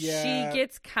 So she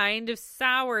gets kind of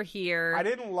sour here. I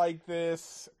didn't like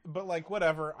this, but like,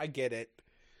 whatever. I get it,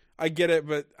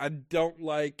 but I don't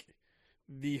like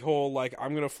the whole, like,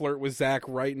 I'm going to flirt with Zach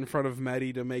right in front of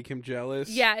Mehdi to make him jealous.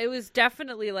 Yeah, it was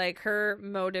definitely like her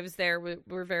motives there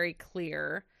were very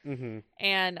clear. Mm-hmm.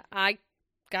 And I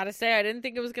gotta say, I didn't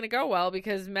think it was going to go well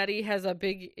because Mehdi has a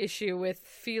big issue with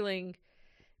feeling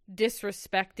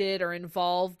disrespected or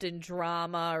involved in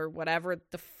drama or whatever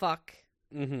the fuck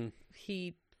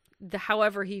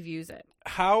however he views it.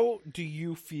 How do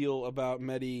you feel about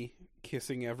Mehdi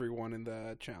kissing everyone in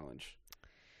the challenge?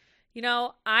 You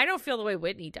know, I don't feel the way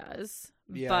Whitney does.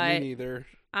 Yeah, but me neither.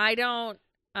 I don't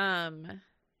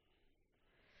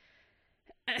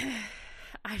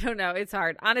I don't know. It's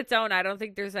hard. On its own, I don't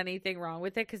think there's anything wrong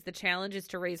with it because the challenge is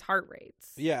to raise heart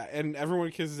rates. Yeah, and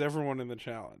everyone kisses everyone in the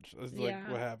challenge. That's like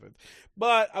what happens.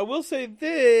 But I will say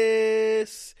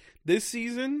this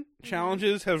season,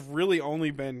 challenges have really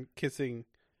only been kissing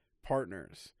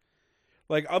partners.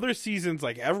 Like other seasons,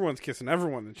 like everyone's kissing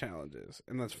everyone in challenges,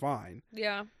 and that's fine.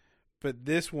 Yeah. But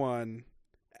this one,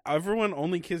 everyone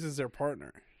only kisses their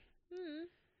partner.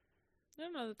 I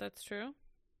don't know that that's true.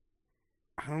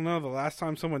 I don't know. The last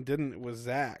time someone didn't, it was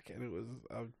Zach, and it was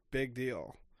a big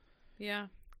deal. Yeah,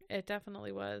 it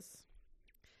definitely was.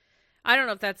 I don't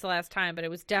know if that's the last time, but it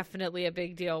was definitely a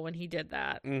big deal when he did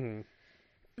that. Mm-hmm.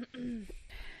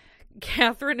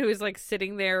 Catherine, who is like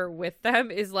sitting there with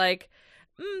them, is like,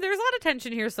 there's a lot of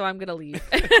tension here, so I'm gonna leave.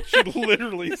 She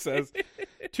literally says,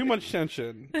 too much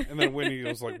tension. And then Whitney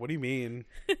goes like, what do you mean?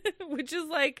 Which is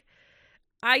like,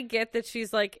 I get that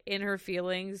she's like in her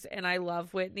feelings, and I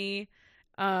love Whitney.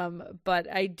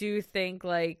 But I do think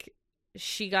like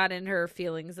she got in her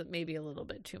feelings maybe a little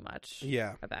bit too much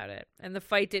about it. And the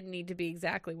fight didn't need to be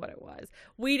exactly what it was.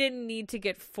 We didn't need to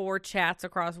get 4 chats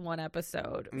across one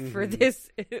episode for this.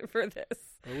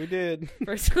 But we did.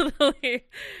 Personally.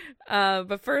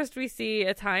 But first we see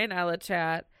a Ty and Ella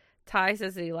chat. Ty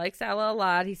says that he likes Ella a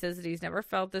lot. He says that he's never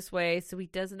felt this way, so he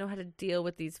doesn't know how to deal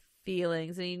with these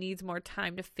feelings, and he needs more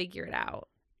time to figure it out.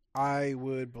 I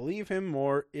would believe him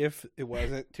more if it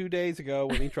wasn't 2 days ago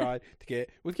when he tried to get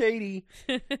with Katie.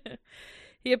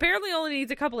 He apparently only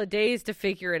needs a couple of days to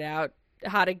figure it out,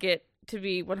 how to get to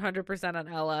be 100% on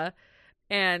Ella.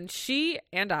 And she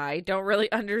and I don't really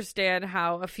understand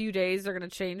how a few days are going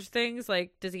to change things.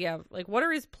 Like, does he have, like, what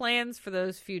are his plans for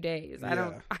those few days?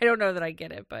 Yeah. I don't know that I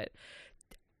get it, but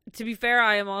to be fair,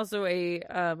 I am also a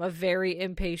very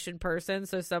impatient person.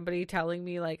 So somebody telling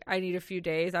me like I need a few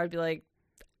days, I would be like,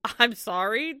 I'm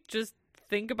sorry, just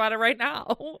think about it right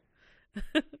now.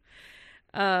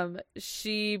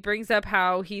 She brings up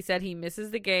how he said he misses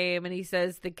the game, and he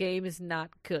says the game is not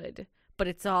good, but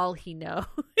it's all he knows.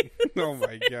 Oh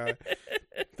my God.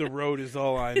 The road is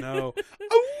all I know.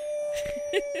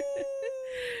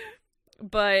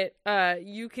 But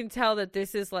you can tell that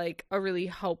this is like a really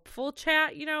hopeful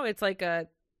chat, you know? It's like the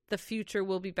future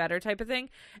will be better type of thing.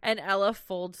 And Ella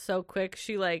folds so quick,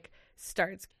 she like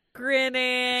starts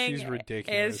grinning. She's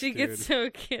ridiculous, and she gets so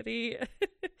kitty.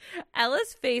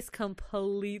 Ella's face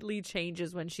completely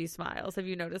changes when she smiles. Have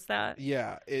you noticed that?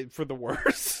 Yeah, for the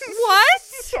worse. What?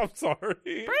 I'm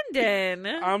sorry,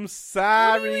 Brendan. I'm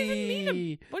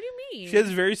sorry. What do you mean? She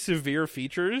has very severe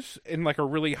features in like a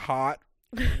really hot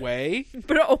way,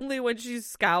 but only when she's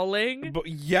scowling. But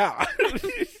yeah,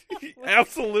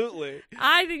 absolutely.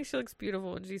 I think she looks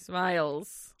beautiful when she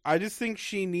smiles. I just think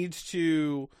she needs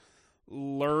to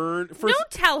learn.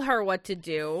 Don't tell her what to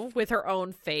do with her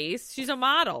own face. She's a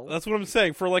model. That's what I'm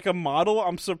saying. For like a model,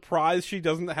 I'm surprised she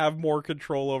doesn't have more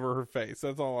control over her face.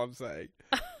 That's all I'm saying.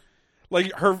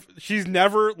 Like she's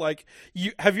never like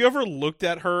you. Have you ever looked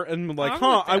at her and been like,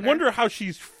 I wonder how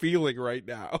she's feeling right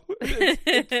now.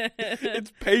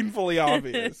 It's painfully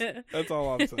obvious. That's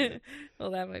all I'm saying.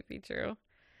 Well, that might be true.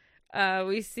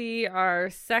 We see our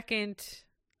second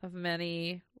of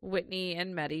many Whitney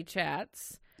and Meddy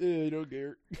chats. I don't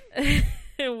care.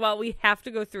 Well, we have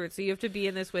to go through it, so you have to be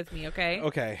in this with me, okay?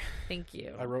 Okay. Thank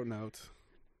you. I wrote notes.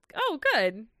 Oh,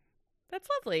 good. That's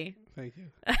lovely. Thank you.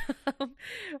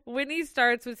 Whitney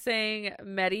starts with saying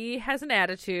Meddy has an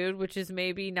attitude, which is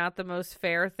maybe not the most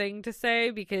fair thing to say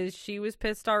because she was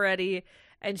pissed already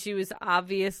and she was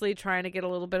obviously trying to get a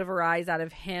little bit of a rise out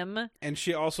of him. And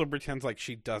she also pretends like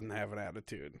she doesn't have an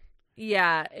attitude.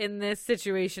 Yeah, in this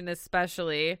situation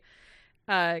especially.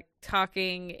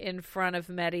 Talking in front of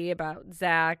Meddy about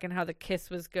Zach and how the kiss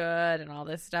was good and all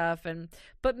this stuff.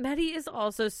 But Meddy is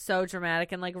also so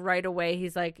dramatic, and like right away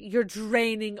he's like, you're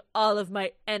draining all of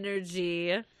my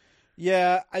energy.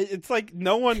 Yeah, it's like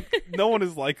no one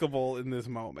is likable in this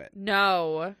moment.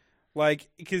 No. Like,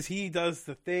 because he does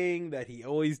the thing that he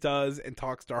always does and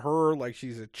talks to her like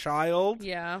she's a child.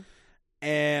 Yeah.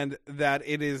 And that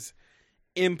it is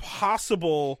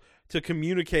impossible to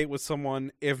communicate with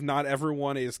someone if not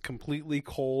everyone is completely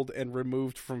cold and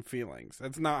removed from feelings.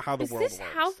 That's not how the world works. Is this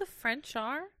how the French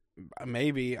are?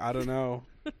 Maybe. I don't know.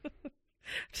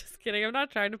 Just kidding. I'm not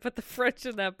trying to put the French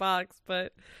in that box,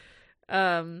 but...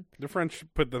 The French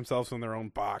put themselves in their own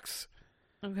box.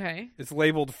 Okay. It's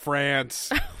labeled France.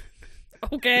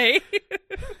 Okay.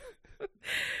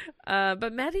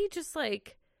 But Meddy just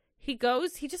like... He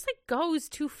just like goes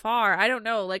too far. I don't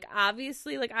know. Like,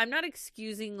 obviously, like, I'm not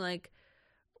excusing like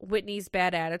Whitney's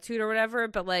bad attitude or whatever,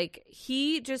 but like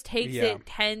he just takes it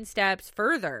 10 steps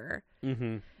further.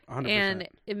 Mm-hmm. 100%. And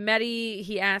Meddy,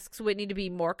 he asks Whitney to be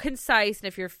more concise,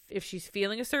 and if she's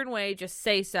feeling a certain way, just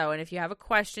say so. And if you have a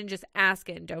question, just ask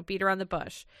it and don't beat around the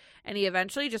bush. And he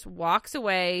eventually just walks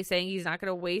away, saying he's not going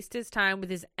to waste his time with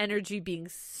his energy being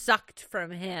sucked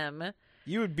from him.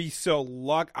 You would be so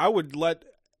lucky. I would let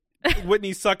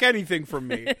Whitney suck anything from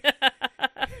me.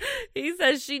 He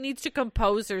says she needs to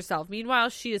compose herself. Meanwhile,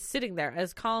 she is sitting there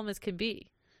as calm as can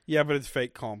be. Yeah, but it's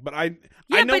fake calm. But I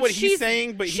know what he's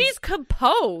saying, but she's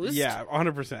composed. Yeah,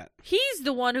 100%. He's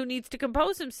the one who needs to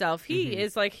compose himself. He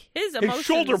is like his emotions. His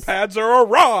shoulder pads are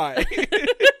awry.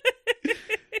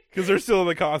 Because they're still in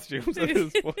the costumes at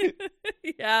this point.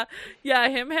 Yeah,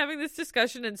 him having this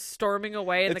discussion and storming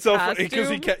away in It's the so costume. funny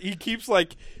because he keeps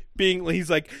like he's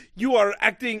like, you are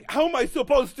acting, how am I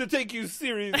supposed to take you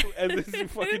seriously? And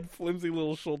this fucking flimsy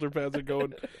little shoulder pads are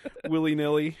going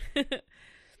willy-nilly.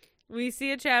 We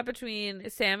see a chat between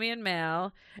Sammy and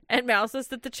Mal says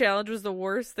that the challenge was the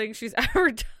worst thing she's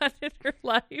ever done in her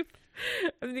life.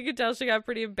 I mean, you can tell she got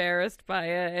pretty embarrassed by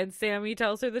it, and Sammy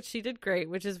tells her that she did great,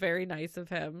 which is very nice of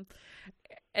him.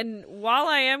 And while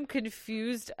I am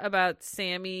confused about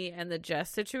Sammy and the Jess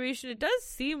situation, it does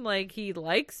seem like he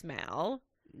likes Mal.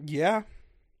 Yeah.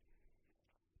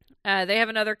 They have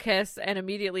another kiss, and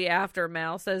immediately after,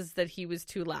 Mal says that he was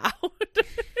too loud.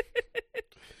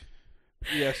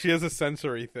 Yeah, she has a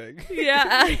sensory thing.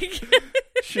 Yeah.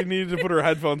 She needed to put her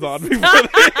headphones on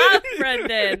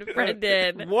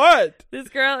Brendan. What? This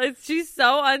girl, she's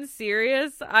so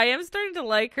unserious. I am starting to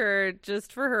like her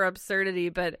just for her absurdity,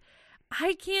 but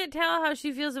I can't tell how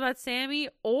she feels about Sammy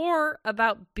or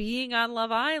about being on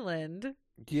Love Island.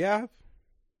 Yeah.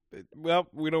 Well,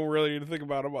 we don't really need to think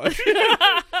about it much.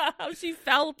 How she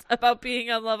felt about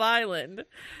being on Love Island.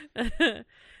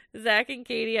 Zach and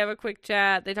Katie have a quick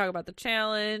chat. They talk about the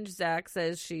challenge. Zach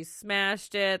says she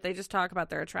smashed it. They just talk about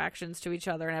their attractions to each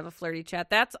other and have a flirty chat.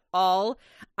 That's all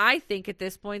I think at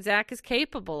this point Zach is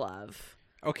capable of.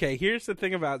 Okay, here's the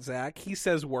thing about Zach. He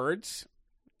says words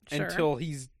until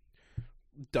he's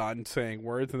done saying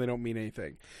words and they don't mean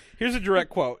anything. Here's a direct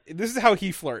quote. This is how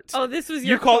he flirts. Oh, this was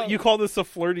your quote. You call this a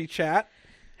flirty chat?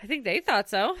 I think they thought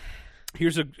so.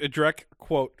 Here's a direct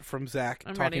quote from Zach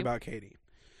I'm talking ready. about Katie.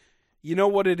 You know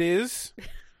what it is?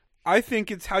 I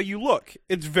think it's how you look.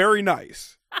 It's very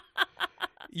nice.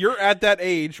 You're at that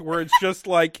age where it's just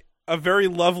like a very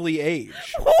lovely age.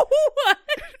 What?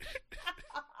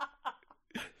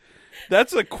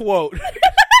 That's a quote.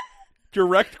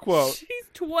 Direct quote. She's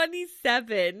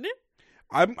 27.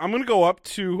 I'm going to go up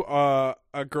to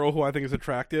a girl who I think is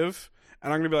attractive,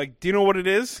 and I'm going to be like, do you know what it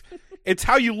is? It's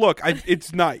how you look.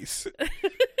 It's nice.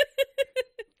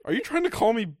 Are you trying to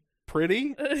call me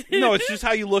pretty? No, it's just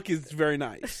how you look is very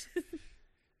nice.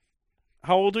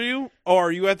 How old are you? Oh,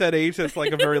 are you at that age that's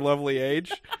like a very lovely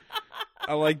age?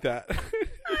 I like that.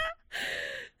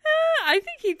 I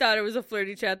think he thought it was a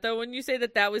flirty chat, though, when you say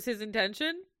that was his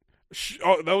intention.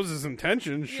 Oh, that was his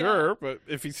intention, sure. Yeah. But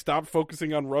if he stopped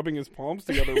focusing on rubbing his palms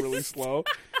together really slow.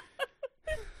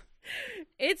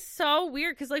 It's so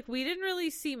weird because, like, we didn't really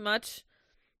see much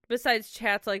besides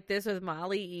chats like this with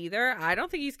Molly either. I don't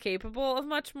think he's capable of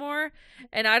much more.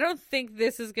 And I don't think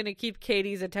this is going to keep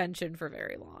Katie's attention for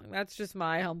very long. That's just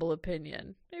my humble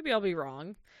opinion. Maybe I'll be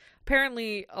wrong.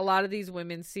 Apparently, a lot of these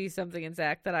women see something in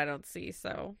Zach that I don't see,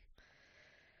 so.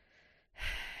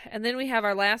 And then we have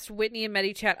our last Whitney and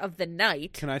Medi chat of the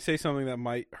night. Can I say something that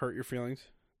might hurt your feelings?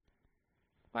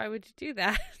 Why would you do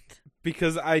that?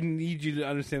 Because I need you to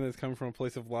understand that it's coming from a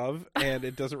place of love, and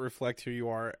it doesn't reflect who you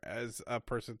are as a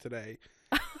person today.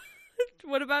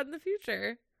 What about in the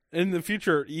future? In the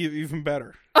future, even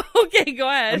better. Okay, go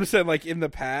ahead. I'm just saying, like, in the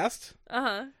past,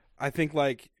 I think,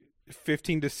 like,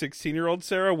 15 to 16-year-old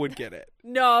Sarah would get it.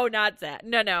 No, not that.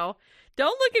 No.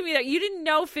 Don't look at me that you didn't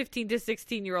know 15 to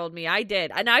 16-year-old me. I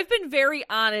did. And I've been very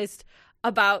honest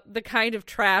about the kind of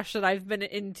trash that I've been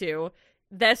into.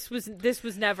 This was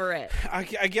never it. I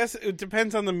guess it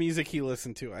depends on the music he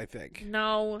listened to, I think.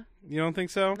 No. You don't think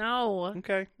so? No.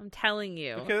 Okay. I'm telling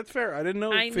you. Okay, that's fair. I didn't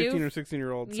know 15 or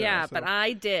 16-year-old Sarah. Yeah, so. but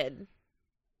I did.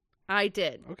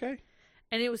 Okay.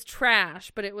 And it was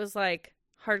trash, but it was like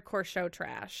hardcore show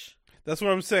trash. That's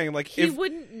what I'm saying. Like, he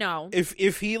wouldn't know.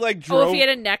 If he like drove. Oh, if he had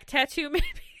a neck tattoo, maybe.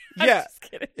 Yeah. Just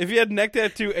kidding. If he had a neck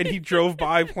tattoo and he drove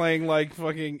by playing like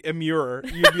fucking Emure,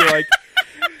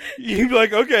 you'd be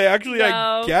like, okay, actually, no.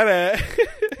 I get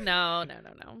it. No.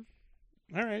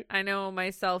 All right. I know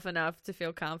myself enough to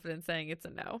feel confident saying it's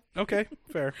a no. Okay,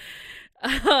 fair.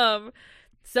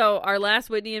 So our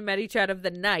last Whitney and Medi chat of the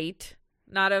night,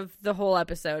 not of the whole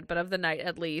episode, but of the night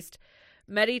at least.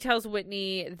 Medi tells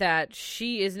Whitney that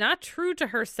she is not true to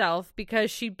herself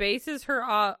because she bases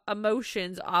her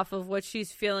emotions off of what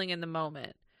she's feeling in the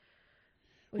moment.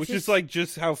 Which is like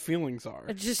just how feelings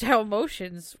are. Just how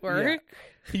emotions work.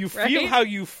 Yeah. You feel how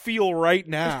you feel right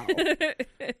now.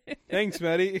 Thanks,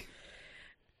 Medi.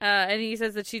 And he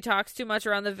says that she talks too much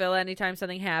around the villa anytime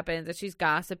something happens, that she's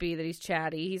gossipy, that he's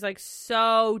chatty. He's like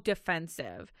so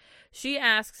defensive. She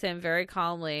asks him very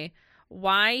calmly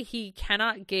why he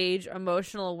cannot gauge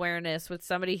emotional awareness with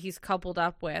somebody he's coupled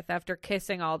up with after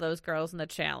kissing all those girls in the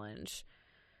challenge.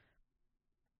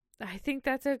 I think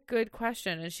that's a good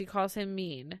question, and she calls him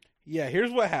mean. Yeah, here's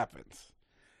what happens.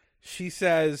 She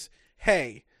says,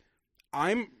 hey,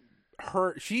 I'm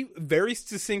she very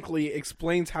succinctly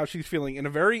explains how she's feeling in a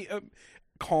very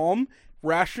calm,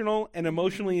 rational, and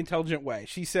emotionally intelligent way.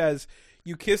 She says,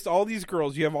 you kissed all these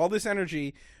girls, you have all this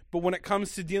energy, but when it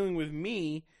comes to dealing with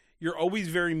me, you're always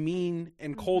very mean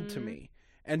and cold to me.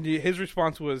 And his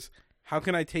response was, how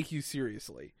can I take you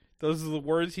seriously? Those are the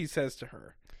words he says to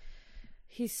her.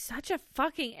 He's such a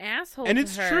fucking asshole. And to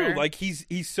it's her. true. Like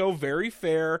he's so very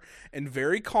fair and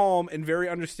very calm and very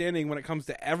understanding when it comes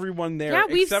to everyone there. Yeah,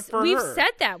 except for we've her.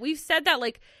 said that. We've said that,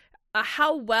 like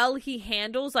how well he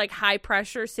handles like high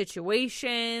pressure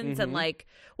situations and like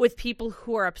with people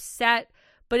who are upset.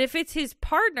 But if it's his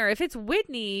partner, if it's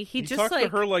Whitney, he just talks like to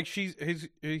her like he's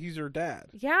her dad.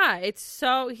 Yeah,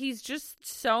 he's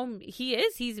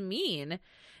mean.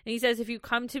 And he says, if you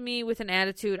come to me with an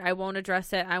attitude, I won't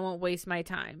address it. I won't waste my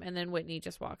time. And then Whitney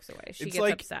just walks away. She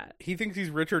gets upset. He thinks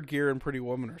he's Richard Gere in Pretty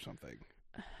Woman or something.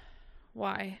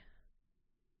 Why?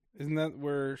 Isn't that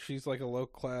where she's like a low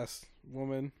class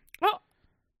woman? Oh,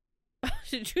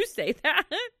 did you say that?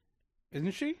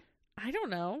 Isn't she? I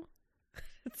don't know.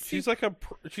 She's a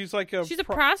prostitute. She's She's a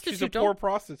poor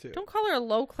prostitute. Don't call her a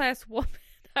low class woman.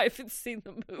 I haven't seen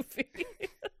the movie.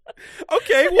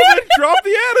 Okay, well then drop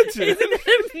the attitude. Isn't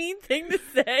that a mean thing to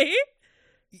say?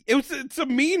 It's a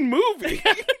mean movie.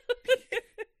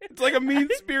 It's like a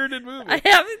mean-spirited movie. I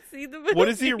haven't seen the movie. What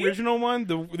is the original one?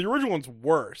 The original one's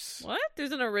worse. What?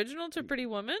 There's an original to Pretty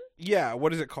Woman? Yeah,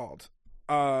 what is it called?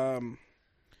 Where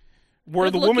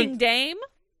Good the Looking woman Dame?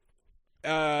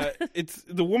 It's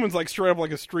the woman's like straight up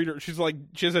like a streeter. She's like,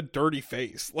 she has a dirty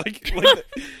face. Like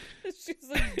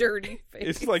She's a dirty face.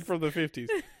 It's like from the 50s.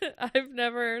 I've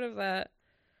never heard of that.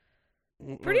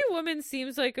 Pretty Woman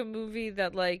seems like a movie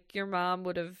that like your mom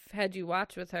would have had you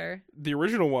watch with her. The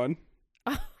original one.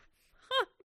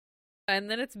 And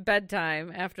then it's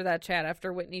bedtime after that chat,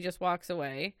 after Whitney just walks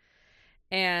away.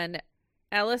 And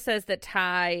Ella says that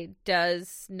Ty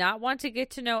does not want to get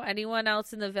to know anyone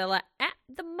else in the villa at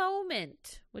the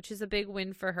moment, which is a big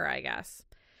win for her, I guess.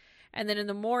 And then in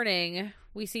the morning,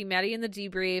 we see Maddie in the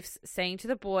debriefs saying to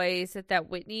the boys that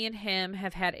Whitney and him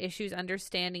have had issues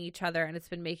understanding each other and it's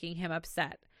been making him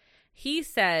upset. He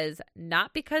says,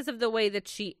 not because of the way that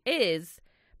she is,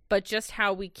 but just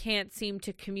how we can't seem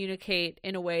to communicate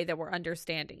in a way that we're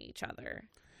understanding each other.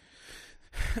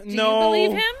 Do you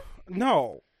believe him?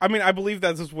 No. I mean, I believe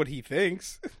that's just what he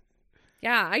thinks.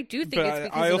 Yeah, I do think but it's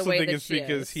because I of also the way think that it's she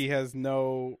because is. he has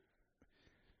no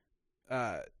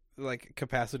like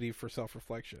capacity for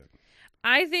self-reflection.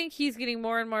 I think he's getting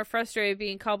more and more frustrated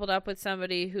being coupled up with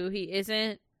somebody who he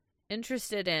isn't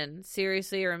interested in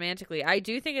seriously or romantically. I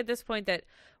do think at this point that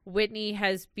Whitney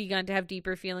has begun to have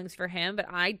deeper feelings for him, but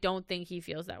I don't think he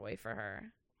feels that way for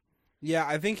her. Yeah,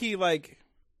 I think he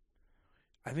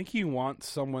wants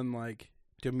someone like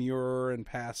demure and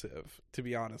passive, to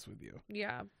be honest with you.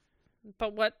 Yeah.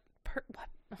 But what?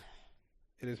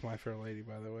 It is My Fair Lady,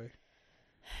 by the way.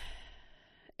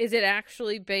 Is it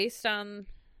actually based on...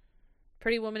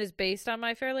 Pretty Woman is based on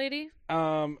My Fair Lady?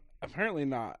 Apparently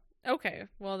not. Okay,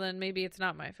 well then maybe it's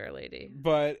not My Fair Lady.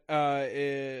 But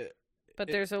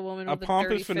there's a woman with a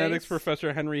pompous dirty phonetics face.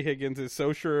 professor, Henry Higgins, is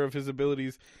so sure of his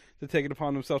abilities to take it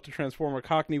upon himself to transform a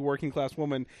Cockney working-class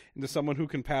woman into someone who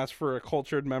can pass for a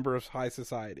cultured member of high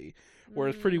society.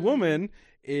 Whereas Pretty Woman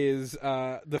is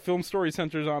the film story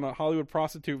centers on a Hollywood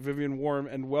prostitute, Vivian Warm,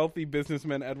 and wealthy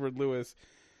businessman, Edward Lewis.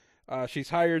 She's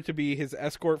hired to be his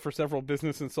escort for several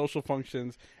business and social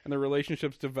functions, and their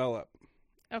relationships develop.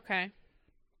 Okay.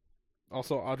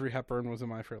 Also, Audrey Hepburn was in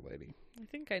My Fair Lady. I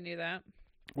think I knew that.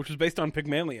 Which is based on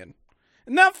Pygmalion.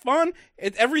 Isn't that fun?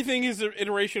 Everything is an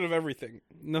iteration of everything.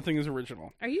 Nothing is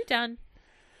original. Are you done?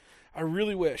 I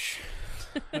really wish.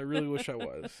 I really wish I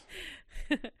was.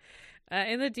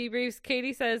 In the debriefs,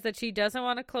 Katie says that she doesn't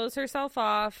want to close herself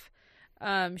off.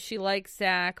 She likes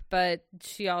Zach, but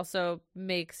she also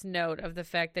makes note of the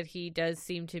fact that he does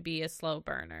seem to be a slow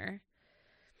burner.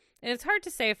 And it's hard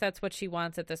to say if that's what she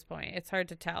wants at this point. It's hard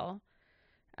to tell.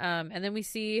 And then we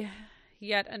see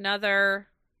yet another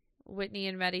Whitney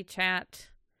and Maddie chat.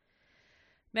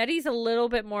 Maddie's a little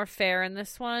bit more fair in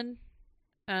this one.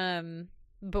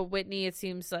 But Whitney, it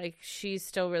seems like she's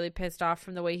still really pissed off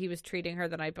from the way he was treating her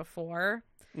the night before.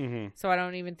 Mm-hmm. So I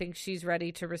don't even think she's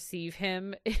ready to receive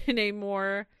him in a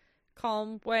more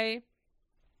calm way.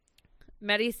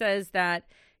 Maddie says that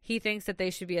he thinks that they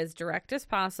should be as direct as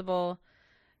possible.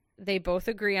 They both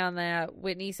agree on that.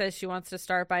 Whitney says she wants to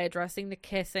start by addressing the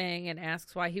kissing and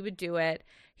asks why he would do it.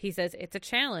 He says it's a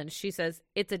challenge. She says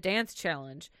it's a dance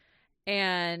challenge.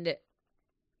 And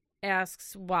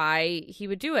asks why he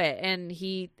would do it. And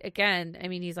he, again, I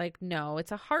mean, he's like, no,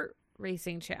 it's a heart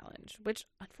racing challenge, which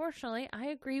unfortunately I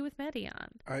agree with Maddie on.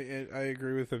 I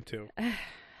agree with him too.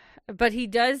 But he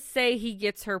does say he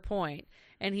gets her point,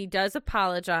 and he does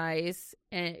apologize,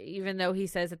 and even though he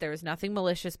says that there was nothing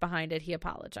malicious behind it, he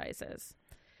apologizes.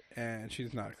 And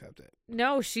she's not accepted.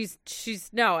 No, she's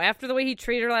no. After the way he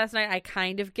treated her last night, I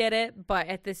kind of get it, but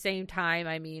at the same time,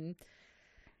 I mean,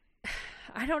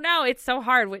 I don't know. It's so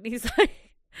hard. Whitney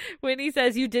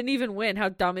says, "You didn't even win. How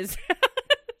dumb is that?"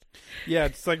 Yeah,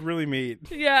 it's like really mean.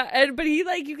 Yeah, but he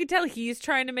you can tell he's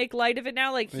trying to make light of it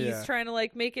now. Like he's trying to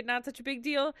make it not such a big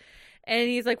deal. And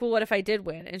he's like, "Well, what if I did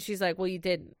win?" And she's like, "Well, you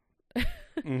didn't."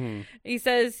 Mm-hmm. He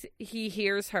says he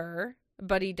hears her,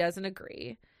 but he doesn't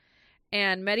agree.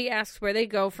 And Meddy asks where they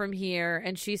go from here,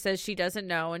 and she says she doesn't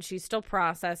know, and she's still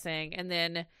processing. And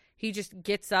then he just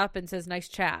gets up and says, "Nice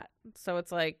chat." So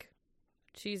it's like,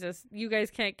 Jesus, you guys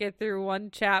can't get through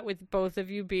one chat with both of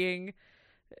you being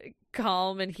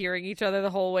calm and hearing each other the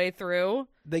whole way through.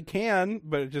 They can,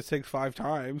 but it just takes 5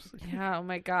 times. Yeah, oh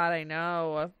my God, I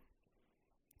know.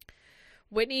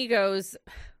 Whitney goes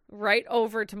right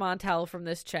over to Montel from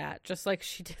this chat, just like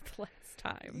she did the last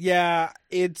time. Yeah,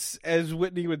 it's, as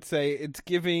Whitney would say, it's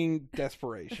giving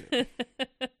desperation.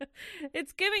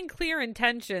 It's giving clear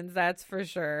intentions, that's for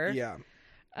sure.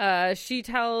 Yeah. She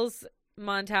tells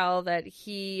Montel that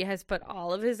he has put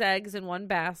all of his eggs in one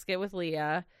basket with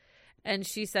Leah, and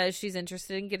she says she's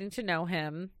interested in getting to know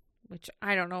him, which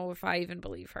I don't know if I even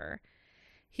believe her.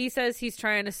 He says he's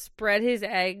trying to spread his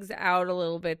eggs out a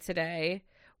little bit today.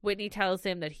 Whitney tells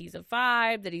him that he's a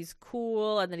vibe, that he's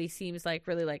cool, and that he seems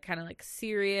really kind of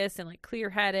serious and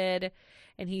clear-headed.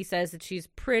 And he says that she's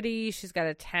pretty, she's got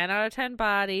a 10 out of 10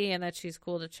 body, and that she's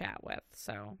cool to chat with.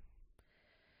 So,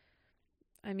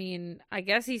 I mean, I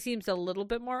guess he seems a little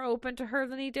bit more open to her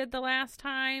than he did the last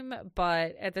time.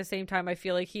 But at the same time, I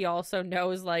feel like he also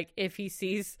knows, if he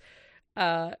sees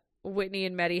Whitney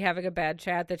and Meddy having a bad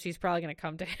chat, that she's probably going to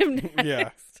come to him next. Yeah.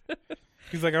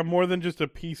 He's like, I'm more than just a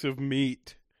piece of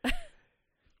meat.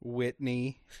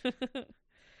 Whitney.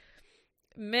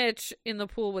 Mitch, in the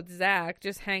pool with Zach,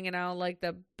 just hanging out like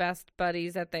the best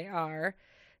buddies that they are,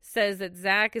 says that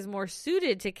Zach is more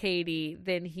suited to Katie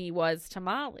than he was to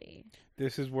Molly.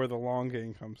 This is where the long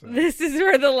game comes in. This is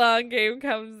where the long game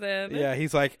comes in. Yeah,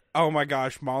 he's like, oh my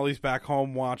gosh, Molly's back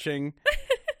home watching.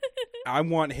 I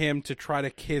want him to try to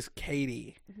kiss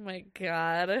Katie. Oh my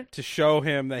God. To show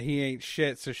him that he ain't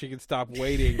shit so she can stop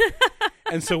waiting.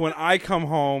 And so when I come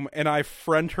home and I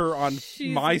friend her on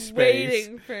She's MySpace,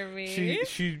 waiting for me.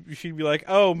 She'd be like,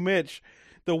 "Oh, Mitch,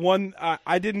 the one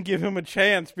I didn't give him a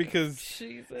chance because."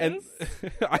 Jesus. And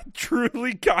I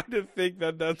truly kind of think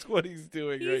that that's what he's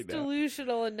doing right now. He's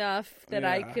delusional enough that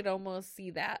I could almost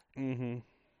see that. Mm-hmm.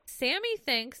 Sammy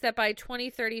thinks that by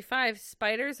 2035,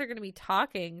 spiders are going to be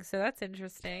talking, so that's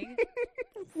interesting.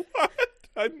 What?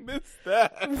 I missed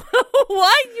that.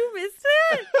 What? You missed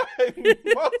it?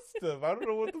 I must have. I don't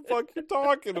know what the fuck you're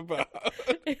talking about.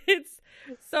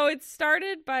 It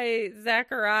started by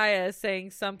Zachariah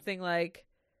saying something like,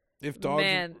 "If dogs,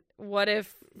 man, what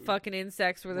if fucking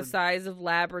insects were the size of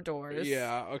Labradors?"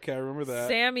 Yeah, okay, I remember that.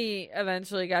 Sammy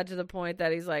eventually got to the point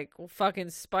that he's like, well,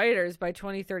 fucking spiders by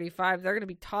 2035, they're going to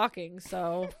be talking,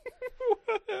 so.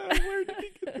 Where did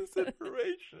he get this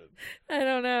information? I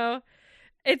don't know.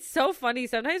 It's so funny.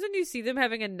 Sometimes when you see them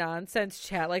having a nonsense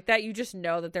chat like that, you just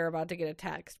know that they're about to get a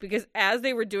text. Because as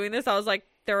they were doing this, I was like,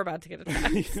 they're about to get a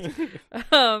text.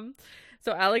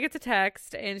 So Ella gets a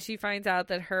text, and she finds out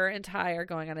that her and Ty are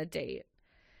going on a date.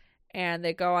 And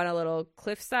they go on a little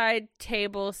cliffside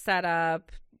table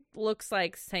setup. Looks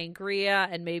like sangria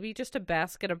and maybe just a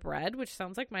basket of bread, which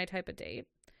sounds like my type of date.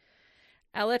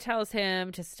 Ella tells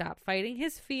him to stop fighting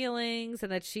his feelings and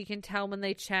that she can tell when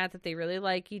they chat that they really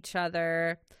like each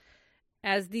other.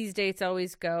 As these dates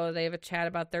always go, they have a chat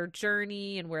about their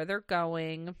journey and where they're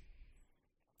going.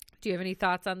 Do you have any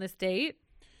thoughts on this date?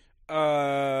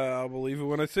 I'll believe it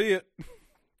when I see it.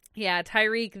 Yeah,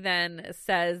 Tyreek then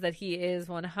says that he is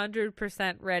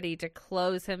 100% ready to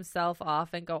close himself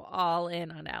off and go all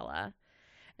in on Ella.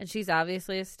 And she's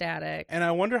obviously ecstatic. And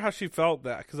I wonder how she felt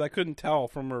that, because I couldn't tell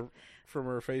from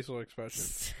her facial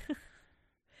expression.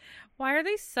 Why are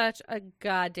they such a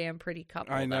goddamn pretty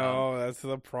couple? I know, that's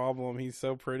the problem. He's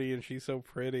so pretty and she's so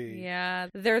pretty. Yeah,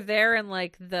 they're there in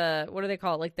what do they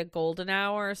call it? The golden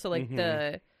hour. So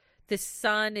the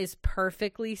sun is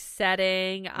perfectly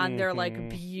setting on their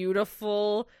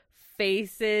beautiful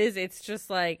faces. It's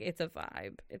just it's a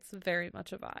vibe. It's very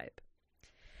much a vibe.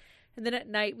 And then at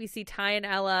night we see Ty and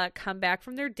Ella come back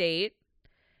from their date.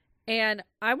 And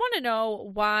I want to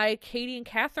know why Katie and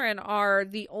Catherine are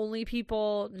the only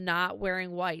people not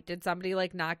wearing white. Did somebody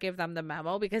like not give them the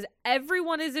memo? Because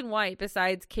everyone is in white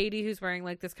besides Katie, who's wearing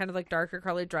like this kind of like darker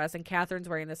colored dress, and Catherine's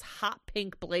wearing this hot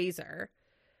pink blazer.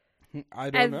 I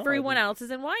don't know. Everyone else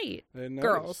is in white.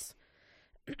 Girls.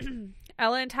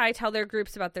 Ella and Ty tell their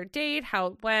groups about their date, how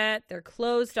it went. They're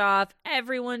closed off.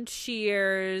 Everyone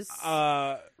cheers.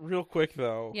 Real quick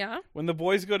though. Yeah. When the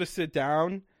boys go to sit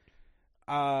down,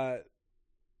 Ty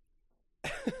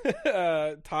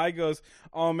goes,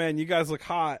 "Oh man, you guys look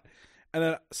hot." And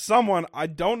then someone, I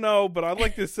don't know, but I'd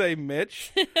like to say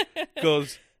Mitch,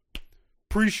 goes,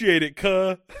 "Appreciate it,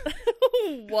 cuh."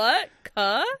 What?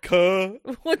 Cuh? Cuh.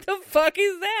 What the fuck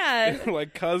is that?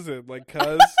 Like cousin, like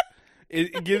cuz.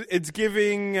 It's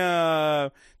giving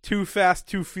Too Fast,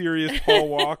 Too Furious Paul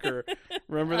Walker.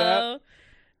 Remember that?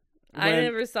 I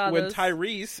never saw when those.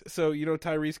 Tyrese, so you know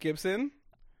Tyrese Gibson?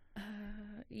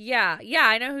 Yeah,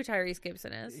 I know who Tyrese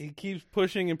Gibson is. He keeps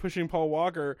pushing and pushing Paul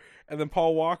Walker, and then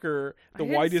Paul Walker, the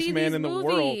whitest man in the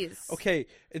world. Okay,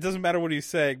 it doesn't matter what he's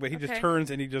saying, but he just turns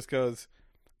and he just goes,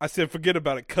 "I said, forget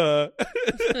about it, cuh."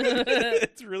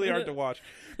 It's really hard to watch.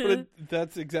 But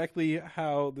that's exactly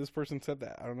how this person said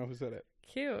that. I don't know who said it.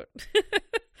 Cute.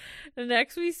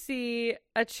 Next, we see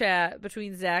a chat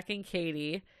between Zach and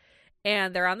Katie.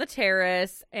 And they're on the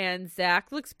terrace, and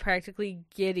Zach looks practically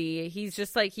giddy. He's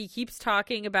just like, he keeps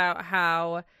talking about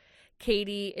how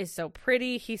Katie is so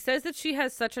pretty. He says that she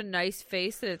has such a nice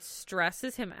face that it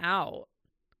stresses him out.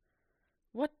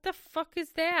 What the fuck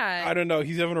is that? I don't know.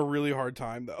 He's having a really hard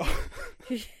time, though.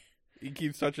 He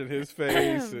keeps touching his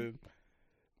face, and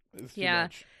it's too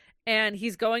much. And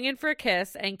he's going in for a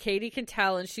kiss, and Katie can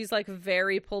tell, and she's like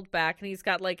very pulled back, and he's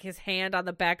got like his hand on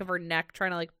the back of her neck trying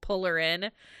to like pull her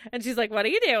in, and she's like, "What are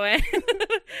you doing?"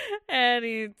 And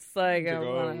he's like, "I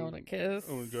want to kiss.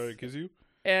 I want to try to kiss you."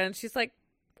 And she's like,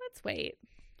 "Let's wait.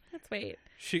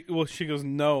 She goes,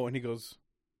 "No," and he goes,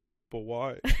 "But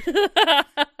why?"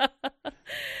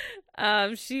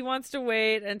 She wants to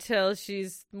wait until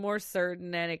she's more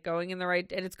certain and it's going in the right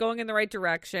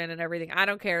direction and everything. I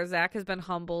don't care. Zach has been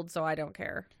humbled, so I don't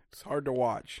care. It's hard to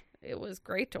watch. It was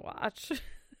great to watch.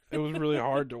 It was really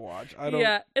hard to watch.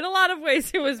 Yeah, in a lot of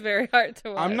ways, it was very hard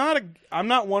to watch. I'm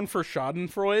not one for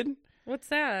Schadenfreude. What's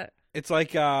that? It's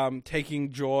like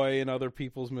taking joy in other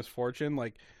people's misfortune.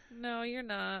 Like, no, you're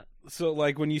not. So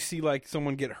like when you see like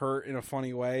someone get hurt in a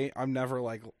funny way, I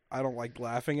don't like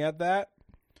laughing at that.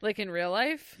 Like in real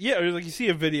life? Yeah, like you see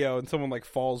a video and someone like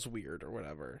falls weird or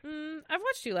whatever. I've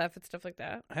watched you laugh at stuff like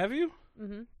that. Have you?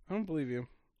 Mm-hmm. I don't believe you.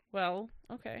 Well,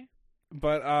 okay.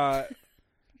 But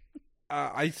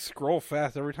I scroll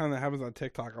fast every time that happens on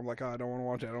TikTok. I'm like, oh, I don't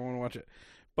want to watch it.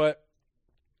 But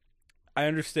I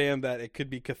understand that it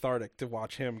could be cathartic to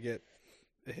watch him get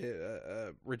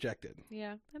rejected.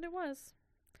 Yeah, and it was.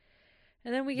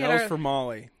 And then we get that was for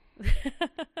Molly.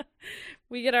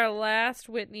 We get our last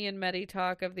Whitney and Meddy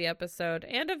talk of the episode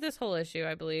and of this whole issue,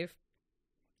 I believe.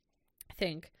 I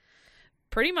think.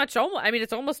 Pretty much almost. I mean,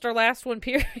 it's almost our last one,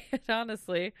 period,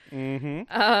 honestly.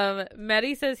 Mm-hmm.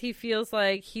 Meddy says he feels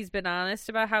like he's been honest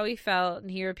about how he felt, and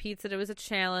he repeats that it was a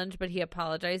challenge, but he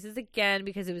apologizes again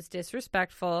because it was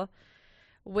disrespectful.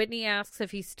 Whitney asks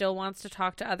if he still wants to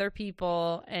talk to other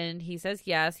people, and he says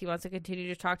yes. He wants to continue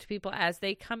to talk to people as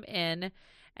they come in,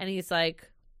 and he's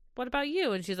like, what about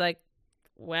you? And she's like,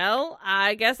 well,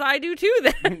 I guess I do too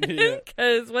then,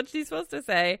 because what's she supposed to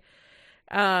say?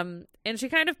 And she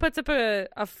kind of puts up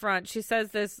a front. She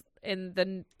says this in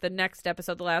the next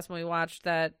episode, the last one we watched,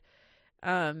 that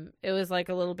it was like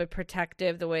a little bit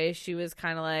protective, the way she was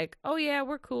kind of like, oh yeah,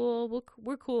 we're cool,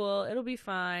 we're cool, it'll be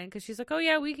fine, because she's like, oh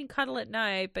yeah, we can cuddle at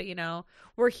night, but you know,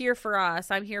 we're here for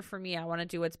us, I'm here for me, I want to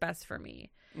do what's best for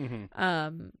me.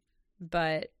 Mm-hmm.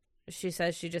 But she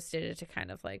says she just did it to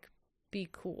kind of like be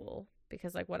cool,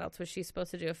 because like what else was she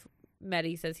supposed to do if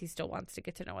Meddy says he still wants to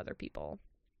get to know other people?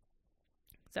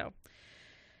 So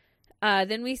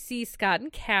then we see Scott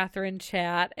and Catherine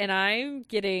chat, and I'm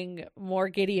getting more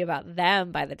giddy about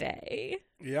them by the day.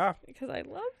 Yeah. Because I love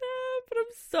them, but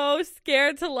I'm so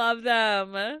scared to love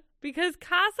them. Because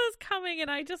Casa's coming, and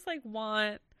I just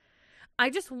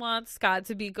want Scott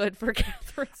to be good for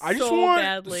Catherine I just want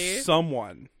badly.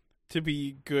 Someone to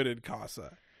be good at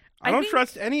Casa. I don't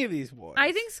trust any of these boys.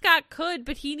 I think Scott could,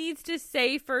 but he needs to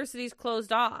say first that he's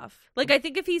closed off. Like, I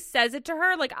think if he says it to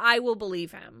her, like, I will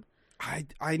believe him.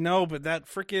 I know, but that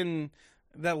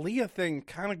Leah thing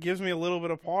kind of gives me a little bit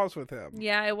of pause with him.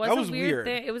 Yeah, it was a weird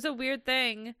thing. It was a weird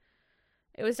thing.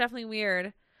 It was definitely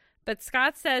weird. But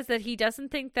Scott says that he doesn't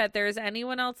think that there's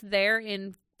anyone else there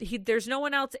there's no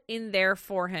one else in there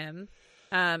for him.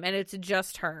 And it's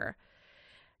just her.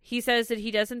 He says that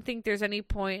he doesn't think there's any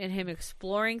point in him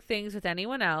exploring things with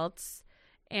anyone else.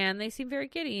 And they seem very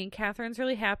giddy. And Catherine's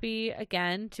really happy,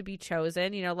 again, to be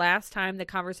chosen. You know, last time the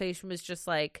conversation was just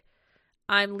like,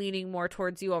 I'm leaning more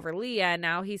towards you over Leah. And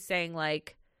now he's saying,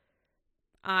 like,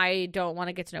 I don't want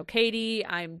to get to know Katie.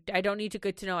 I don't need to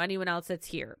get to know anyone else that's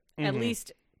here. Mm-hmm. At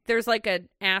least there's like an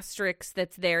asterisk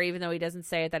that's there, even though he doesn't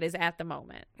say it, that is at the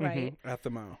moment, right? Mm-hmm. At the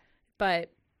moment.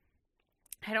 But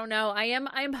I don't know. I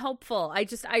am hopeful.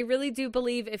 I really do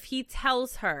believe if he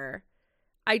tells her,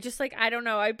 I don't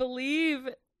know. I believe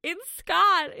in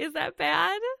Scott. Is that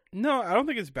bad? No, I don't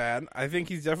think it's bad. I think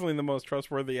he's definitely the most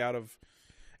trustworthy out of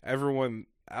everyone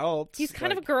else. He's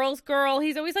kind of a girl's girl.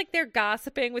 He's always like there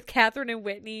gossiping with Catherine and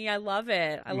Whitney. I love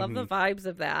it. I love the vibes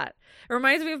of that. It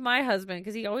reminds me of my husband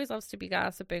because he always loves to be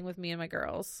gossiping with me and my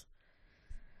girls.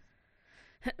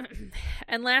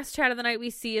 And last chat of the night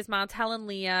we see is Montel and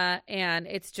Leah, and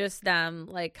it's just them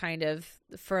like kind of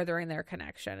furthering their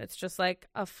connection. It's just like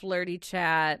a flirty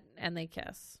chat and they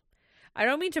kiss. I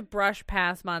don't mean to brush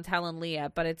past Montel and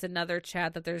Leah, but it's another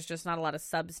chat that there's just not a lot of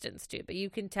substance to, but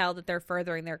you can tell that they're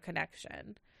furthering their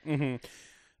connection.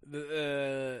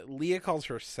 Mm-hmm. Leah calls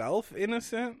herself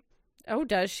innocent. Oh,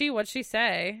 does she? What'd she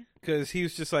say? Because he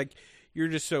was just like, you're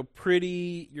just so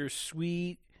pretty, you're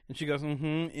sweet. And she goes,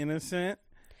 innocent.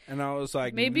 And I was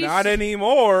like, maybe not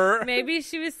anymore. Maybe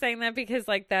she was saying that because,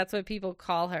 like, that's what people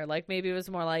call her. Like, maybe it was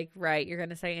more like, right, you're going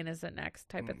to say innocent next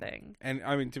type of thing. And,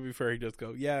 I mean, to be fair, he does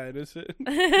go, yeah, innocent.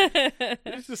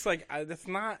 It's just like, that's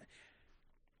not...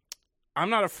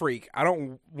 I'm not a freak. I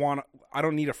don't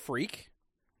need a freak.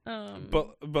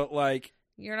 But, like...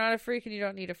 You're not a freak and you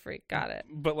don't need a freak. Got it.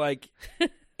 But, like...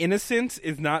 Innocence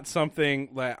is not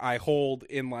something that I hold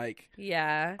in like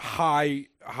high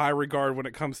regard when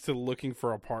it comes to looking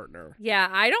for a partner. Yeah,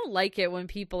 I don't like it when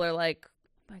people are like,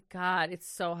 oh my God, it's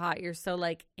so hot. You're so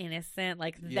like innocent.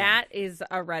 Like that is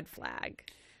a red flag.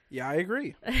 Yeah, I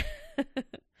agree.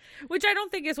 Which I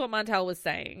don't think is what Montel was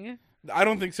saying. I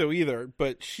don't think so either,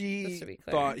 but she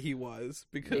thought he was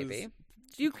because maybe.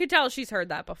 You could tell she's heard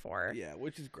that before. Yeah,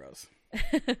 which is gross.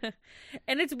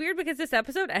 And it's weird because this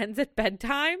episode ends at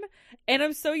bedtime, and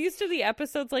I'm so used to the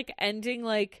episodes like ending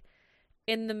like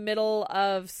in the middle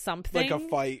of something, like a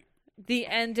fight, the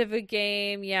end of a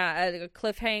game, a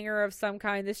cliffhanger of some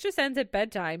kind. This just ends at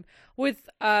bedtime with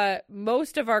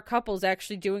most of our couples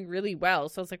actually doing really well.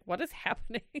 So I was like, what is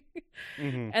happening?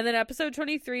 And then episode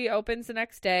 23 opens the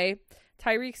next day.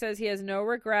 Tyreek says he has no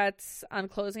regrets on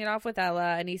closing it off with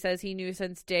Ella, and he says he knew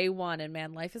since day one, and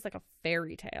man, life is like a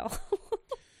fairy tale.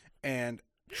 And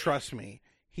trust me,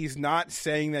 he's not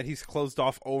saying that he's closed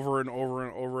off over and over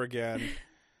and over again.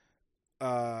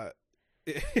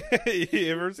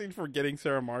 You ever seen Forgetting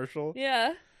Sarah Marshall?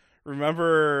 Yeah.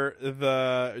 Remember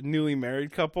the newly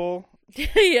married couple?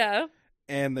 Yeah.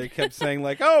 And they kept saying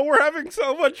like, oh, we're having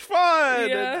so much fun.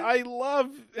 Yeah. And I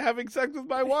love having sex with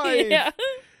my wife. Yeah.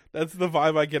 That's the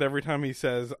vibe I get every time he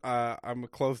says, I'm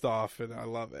closed off, and I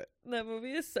love it. That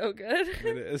movie is so good.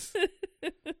 It is.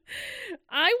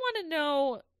 I want to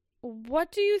know,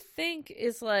 what do you think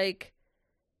is like,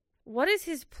 what is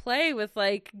his play with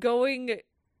like going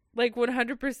like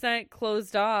 100%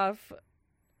 closed off,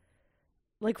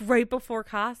 like right before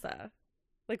Casa?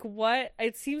 Like what?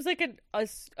 It seems like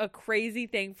a crazy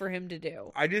thing for him to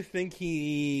do. I just think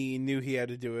he knew he had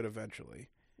to do it eventually.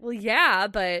 Well, yeah,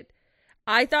 but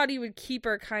I thought he would keep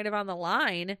her kind of on the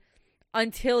line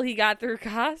until he got through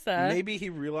Casa. Maybe he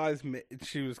realized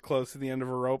she was close to the end of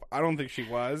her rope. I don't think she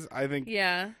was. I think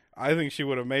she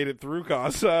would have made it through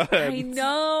Casa. I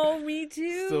know, me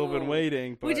too. Still been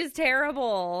waiting. Which is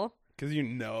terrible. Because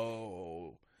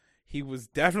he was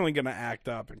definitely going to act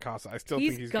up in Casa. I still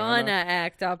think he's going to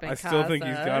act up in Casa. I still think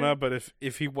he's going to, but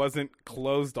if he wasn't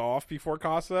closed off before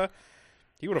Casa,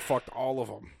 he would have fucked all of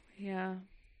them. Yeah.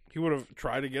 He would have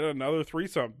tried to get another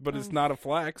threesome, but it's not a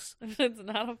flex. It's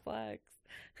not a flex.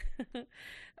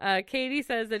 Katie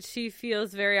says that she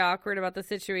feels very awkward about the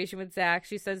situation with Zach.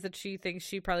 She says that she thinks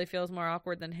she probably feels more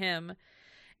awkward than him,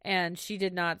 and she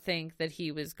did not think that he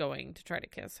was going to try to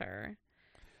kiss her.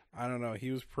 I don't know.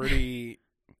 He was pretty...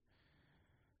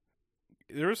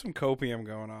 There was some copium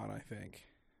going on, I think.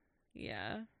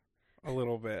 Yeah. A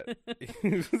little bit.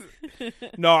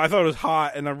 No, I thought it was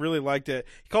hot, and I really liked it.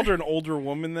 He called her an older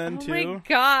woman then, too. Oh, my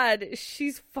God.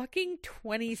 She's fucking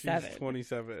 27. She's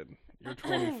 27. You're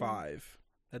 25.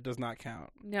 That does not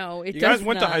count. No, it does not. You guys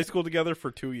went to high school together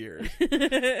for 2 years.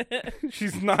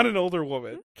 She's not an older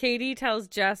woman. Katie tells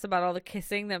Jess about all the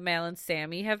kissing that Mal and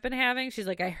Sammy have been having. She's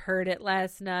like, I heard it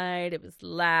last night. It was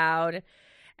loud.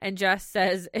 And Jess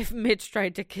says if Mitch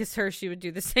tried to kiss her, she would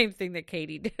do the same thing that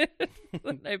Katie did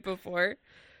the night before.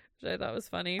 which I thought was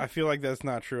funny. I feel like that's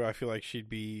not true. I feel like she'd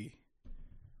be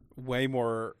way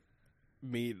more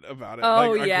mean about it.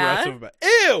 Oh, like, yeah? aggressive about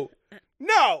it. Ew!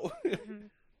 No!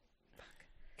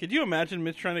 Could you imagine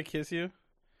Mitch trying to kiss you?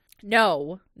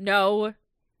 No,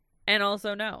 and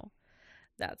also no.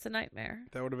 That's a nightmare.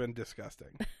 That would have been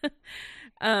disgusting.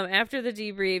 After the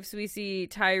debriefs, we see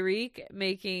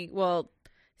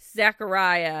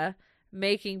Zachariah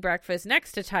making breakfast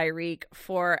next to Tyreek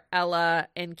for Ella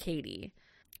and Katie.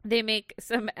 They make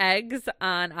some eggs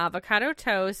on avocado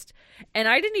toast, and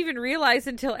I didn't even realize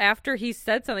until after he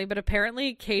said something, but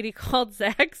apparently Katie called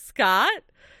Zach Scott,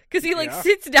 because he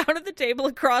sits down at the table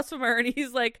across from her, and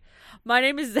he's like, "My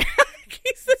name is Zach."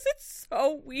 He says it's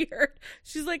so weird.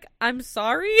 She's like, "I'm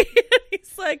sorry."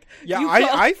 He's like, "Yeah,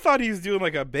 I thought he was doing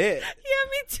like a bit." Yeah,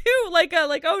 me too. Like,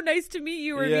 oh, nice to meet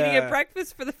you. We're meeting at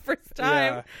breakfast for the first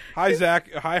time. Yeah. Hi,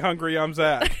 Zach. Hi, hungry. I'm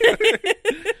Zach.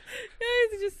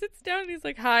 He just sits down and he's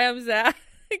like, "Hi, I'm Zach."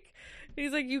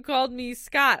 He's like, "You called me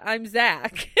Scott. I'm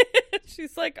Zach."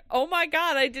 She's like, "Oh my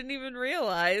God, I didn't even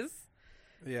realize."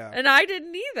 Yeah. And I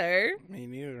didn't either. Me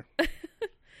neither.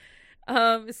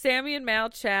 Sammy and Mal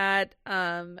chat.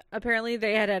 Apparently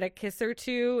they had a kiss or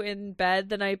two in bed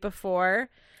the night before.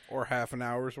 Or half an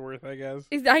hour's worth, I guess.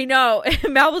 I know.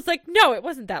 Mal was like, "No, it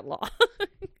wasn't that long."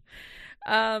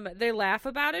 They laugh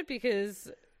about it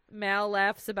because Mal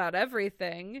laughs about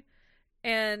everything.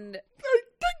 And I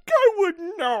think I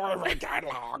wouldn't know if it that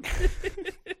long.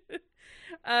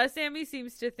 Sammy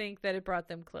seems to think that it brought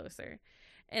them closer.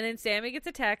 And then Sammy gets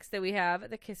a text that we have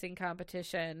the kissing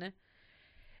competition.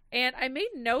 And I made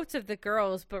notes of the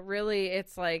girls, but really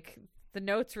it's like the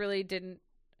notes really didn't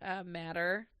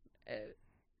matter.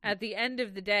 At the end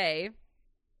of the day,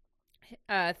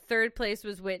 third place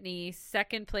was Whitney,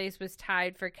 second place was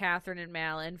tied for Catherine and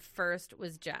Mal, and first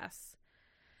was Jess.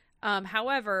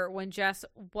 However, when Jess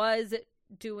was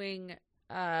doing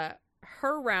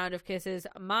her round of kisses,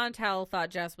 Montel thought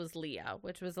Jess was Leah,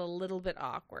 which was a little bit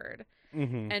awkward.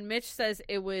 Mm-hmm. And Mitch says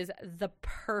it was the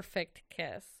perfect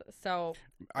kiss. So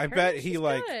I bet he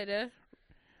good.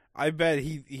 I bet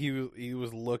he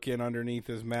was looking underneath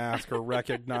his mask or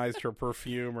recognized her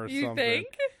perfume or you something. You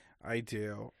think? I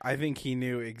do. I think he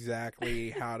knew exactly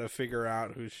how to figure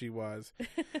out who she was.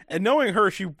 And knowing her,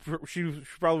 she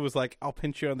probably was like, "I'll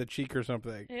pinch you on the cheek or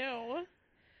something." Ew.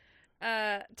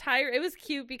 It was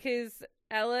cute because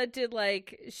Ella did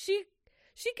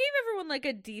she gave everyone like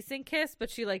a decent kiss, but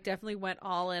she definitely went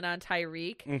all in on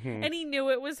Tyreek, mm-hmm. and he knew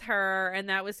it was her, and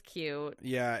that was cute.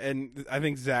 Yeah, and I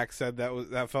think Zach said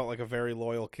that felt like a very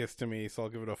loyal kiss to me, so I'll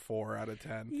give it a 4 out of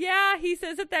 10. Yeah, he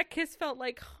says that kiss felt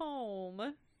like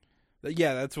home.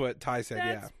 Yeah, that's what Ty said.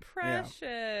 That's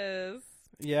precious.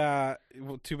 Yeah,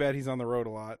 well, too bad he's on the road a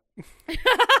lot.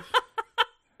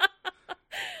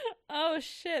 Oh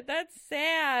shit, that's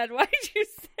sad. Why'd you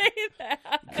say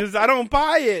that? Because I don't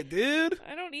buy it, dude.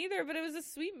 I don't either, but it was a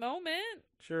sweet moment.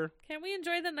 Sure. Can we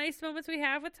enjoy the nice moments we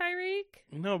have with Tyreek?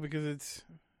 No, because it's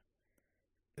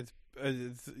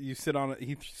he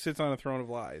sits on a throne of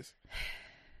lies.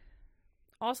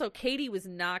 Also, Katie was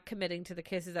not committing to the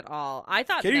kisses at all. I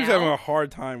thought Katie was having a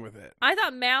hard time with it. I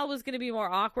thought Mal was going to be more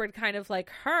awkward, kind of like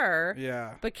her.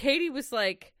 Yeah. But Katie was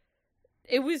like,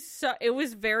 it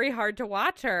was very hard to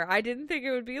watch her. I didn't think it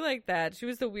would be like that. She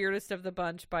was the weirdest of the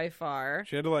bunch by far.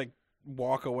 She had to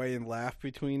walk away and laugh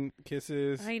between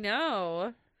kisses. I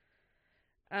know.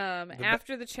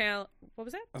 After the challenge, what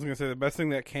was that? I was gonna say the best thing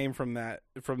that came from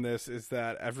this is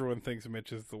that everyone thinks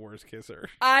Mitch is the worst kisser.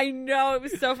 I know, it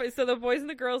was so funny. So the boys and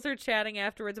the girls are chatting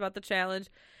afterwards about the challenge,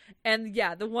 and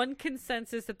yeah, the one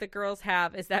consensus that the girls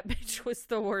have is that Mitch was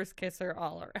the worst kisser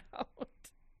all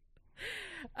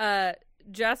around.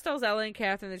 Jess tells Ella and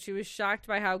Catherine that she was shocked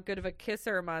by how good of a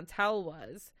kisser Montel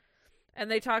was. And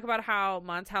they talk about how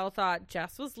Montel thought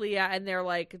Jess was Leah, and they're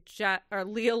like,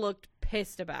 Leah looked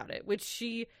pissed about it, which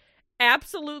she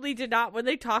absolutely did not. When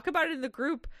they talk about it in the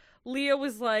group, Leah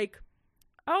was like,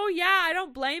 "Oh yeah, I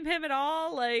don't blame him at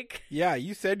all." Yeah,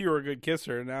 you said you were a good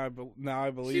kisser. Now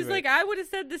I believe she's it. Like, I would have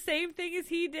said the same thing as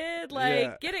he did.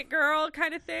 Get it, girl,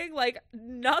 kind of thing.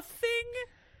 Nothing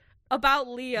about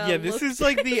Leah. Yeah, this is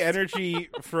the energy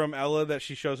from Ella that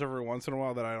she shows every once in a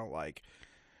while that I don't like.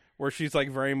 Where she's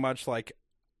very much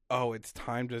 "Oh, it's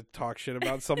time to talk shit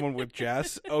about someone with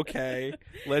Jess. Okay,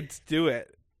 let's do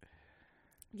it."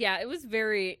 Yeah, it was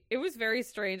very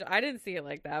strange. I didn't see it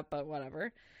like that, but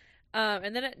whatever.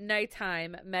 And then at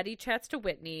nighttime, Maddie chats to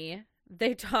Whitney.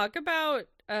 They talk about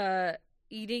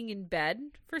eating in bed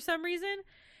for some reason,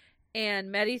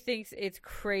 and Maddie thinks it's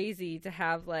crazy to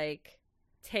have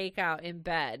takeout in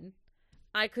bed.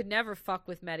 I could never fuck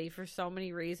with Maddie for so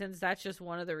many reasons. That's just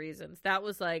one of the reasons. That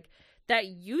was that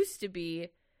used to be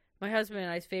my husband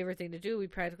and I's favorite thing to do. We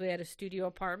practically had a studio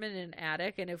apartment and an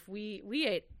attic, and if we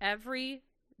ate every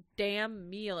damn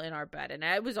meal in our bed, and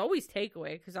it was always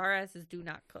takeaway because our asses do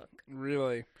not cook.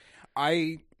 Really?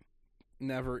 I've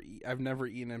never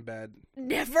eaten in bed.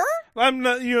 Never? I'm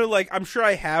not, like, I'm sure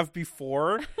I have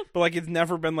before, but, like, it's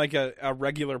never been, like, a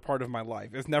regular part of my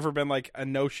life. It's never been, like, a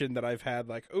notion that I've had,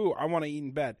 like, ooh, I want to eat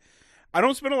in bed. I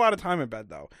don't spend a lot of time in bed,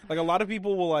 though. Like, a lot of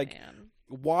people will, like,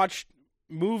 watch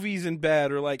movies in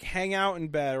bed or, like, hang out in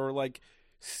bed or, like,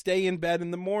 stay in bed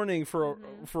in the morning for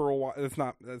a while. That's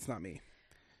not me.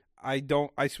 I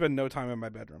spend no time in my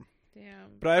bedroom.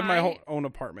 Damn. But I have my own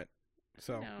apartment,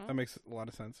 so No. that makes a lot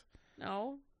of sense.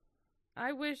 No.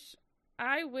 I wish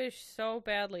so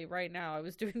badly right now I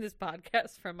was doing this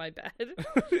podcast from my bed.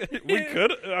 We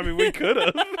could have.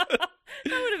 That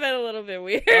would have been a little bit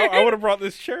weird. I would have brought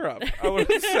this chair up. I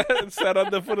would have sat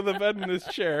on the foot of the bed in this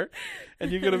chair,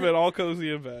 and you could have been all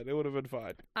cozy in bed. It would have been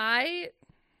fine.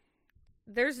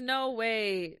 There's no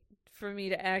way for me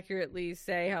to accurately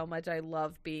say how much I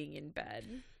love being in bed.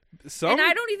 And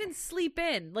I don't even sleep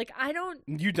in. Like, I don't.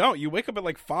 You don't. You wake up at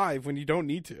like 5 when you don't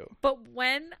need to. But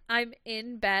when I'm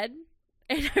in bed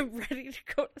and I'm ready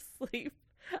to go to sleep,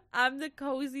 I'm the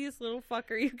coziest little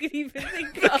fucker you could even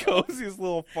think The of. coziest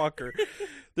little fucker.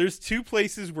 There's 2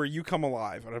 places where you come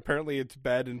alive, and apparently it's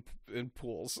bed and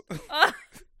pools.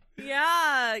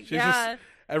 Yeah.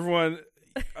 Everyone,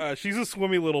 she's a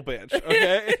swimmy little bitch,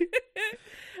 okay?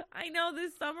 I know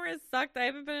this summer has sucked. I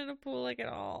haven't been in a pool like at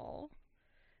all.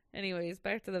 Anyways,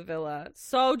 back to the villa.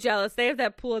 So jealous. They have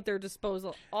that pool at their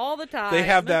disposal all the time. They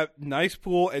have that nice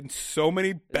pool and so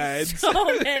many beds.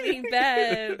 So many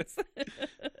beds.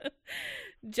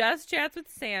 Jess chats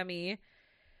with Sammy.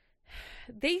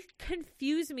 They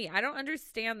confuse me. I don't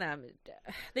understand them.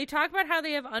 They talk about how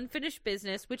they have unfinished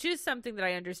business, which is something that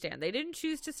I understand. They didn't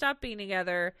choose to stop being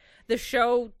together. The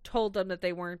show told them that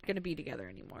they weren't going to be together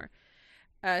anymore.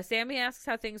 Sammy asks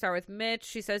how things are with Mitch.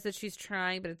 She says that she's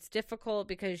trying, but it's difficult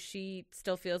because she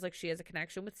still feels like she has a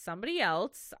connection with somebody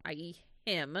else, i.e.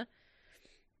 him.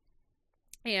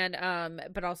 And,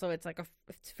 but also it's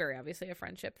very obviously a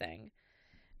friendship thing.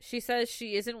 She says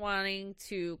she isn't wanting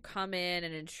to come in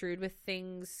and intrude with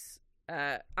things,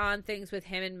 on things with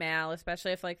him and Mal,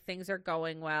 especially if, like, things are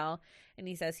going well. And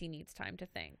he says he needs time to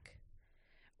think.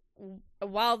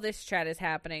 While this chat is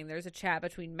happening, there's a chat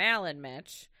between Mal and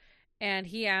Mitch. And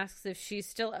he asks if she's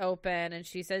still open, and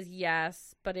she says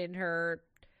yes, but in her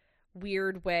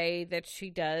weird way that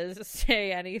she does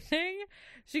say anything.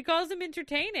 She calls him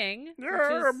entertaining,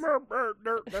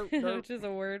 which is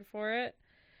a word for it.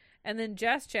 And then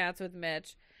Jess chats with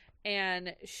Mitch,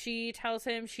 and she tells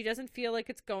him she doesn't feel like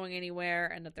it's going anywhere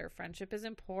and that their friendship is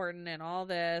important and all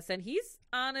this. And he's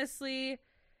honestly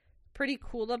pretty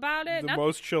cool about it. The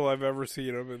most chill I've ever seen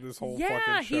him in this whole fucking show.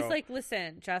 Yeah, he's like,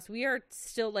 listen, Jess, we are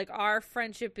still, like, our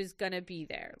friendship is gonna be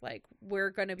there. Like, we're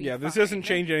gonna be this fine. doesn't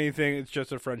change anything. It's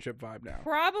just a friendship vibe now.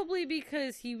 Probably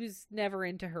because he was never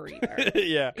into her either.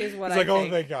 Yeah. Is what He's I like,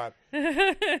 think.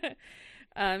 oh,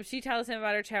 thank God. She tells him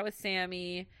about her chat with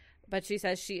Sammy, but she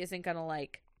says she isn't gonna,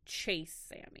 like, chase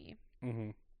Sammy.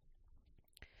 Mm-hmm.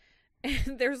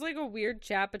 And there's, like, a weird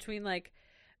chat between, like,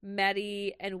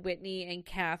 Maddie and Whitney and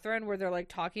Catherine where they're, like,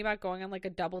 talking about going on, like, a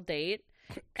double date.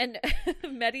 And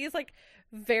Maddie is, like,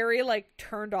 very, like,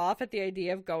 turned off at the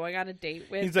idea of going on a date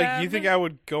with He's them. like, you think I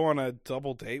would go on a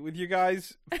double date with you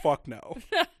guys? Fuck no.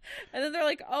 And then they're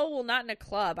like, oh, well, not in a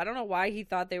club. I don't know why he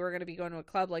thought they were going to be going to a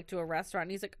club, like, to a restaurant.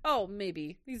 And he's like, oh,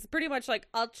 maybe. He's pretty much like,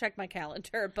 I'll check my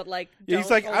calendar, but, like,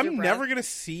 he's like, I'm breath. never going to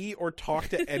see or talk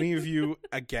to any of you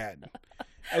again.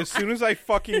 As soon as I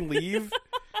fucking leave,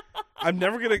 I'm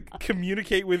never going to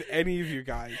communicate with any of you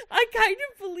guys. I kind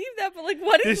of believe that, but, like,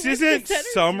 what is this isn't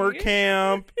summer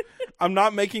camp. I'm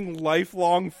not making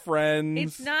lifelong friends.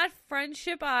 It's not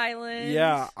Friendship Island.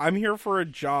 Yeah, I'm here for a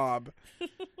job.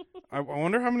 I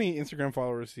wonder how many Instagram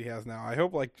followers he has now. I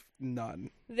hope, like, none.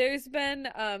 There's been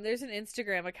there's an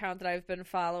Instagram account that I've been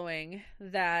following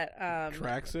that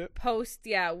tracks it.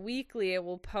 Weekly it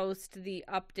will post the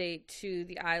update to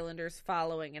the Islanders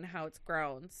following and how it's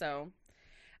grown. So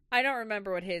I don't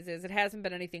remember what his is. It hasn't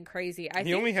been anything crazy.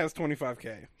 He only has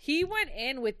 25K. He went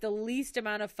in with the least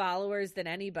amount of followers than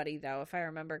anybody, though, if I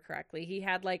remember correctly. He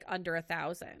had, like, under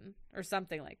 1,000 or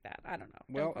something like that. I don't know.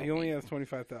 Well, he only has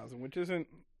 25,000, which isn't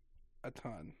a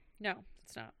ton. No,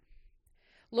 it's not.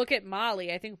 Look at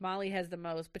Molly. I think Molly has the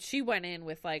most, but she went in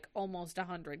with, like, almost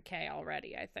 100K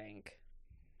already, I think.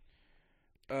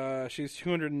 She's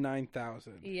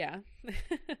 209,000. Yeah.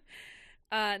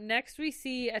 Next we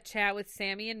see a chat with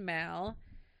Sammy and Mal.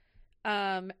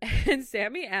 And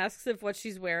Sammy asks if what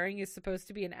she's wearing is supposed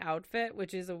to be an outfit,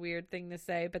 which is a weird thing to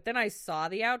say. But then I saw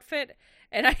the outfit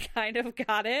and I kind of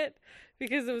got it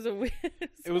because it was a weird.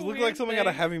 It was looking like something out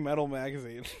of Heavy Metal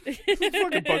magazine. It's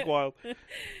fucking buck wild.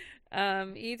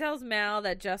 He tells Mal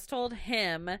that Jess told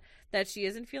him that she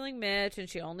isn't feeling Mitch and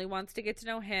she only wants to get to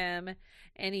know him.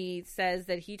 And he says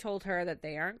that he told her that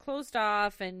they aren't closed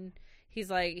off. And he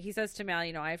says to Mal,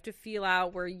 I have to feel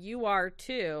out where you are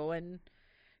too. And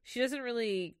she doesn't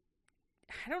really,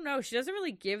 I don't know, she doesn't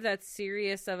really give that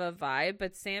serious of a vibe.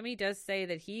 But Sammy does say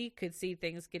that he could see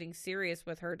things getting serious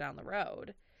with her down the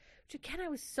road. Which again, I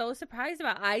was so surprised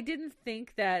about. I didn't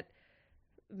think that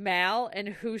Mal and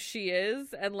who she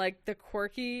is and like the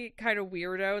quirky kind of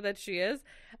weirdo that she is,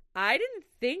 I didn't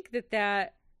think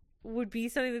that would be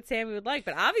something that Sammy would like.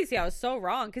 But obviously I was so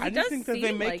wrong because he does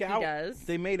seem like he does.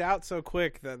 They made out so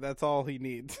quick that that's all he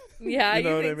needs. Yeah,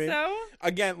 you think so?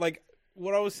 Again, like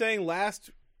what I was saying last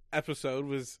episode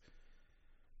was,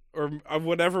 or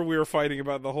whatever we were fighting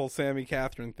about the whole Sammy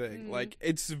Catherine thing. Like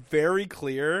it's very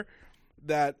clear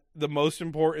that the most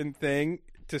important thing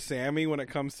to Sammy when it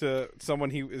comes to someone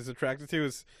he is attracted to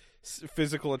is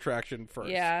physical attraction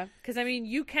first. Yeah, because I mean,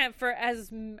 you can't, for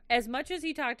as much as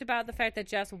he talked about the fact that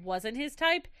Jess wasn't his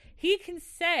type, he can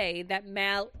say that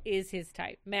Mal is his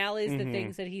type. Mal is the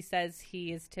things that he says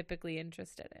he is typically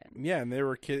interested in. Yeah, and they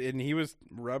were and he was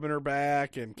rubbing her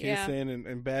back and kissing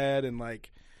in bed, and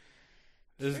like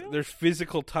there's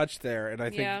physical touch there, and I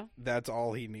think that's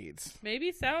all he needs.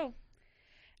 Maybe so.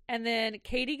 And then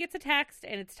Katie gets a text,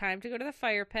 and it's time to go to the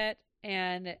fire pit.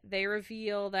 And they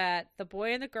reveal that the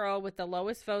boy and the girl with the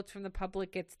lowest votes from the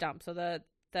public gets dumped. So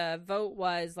the vote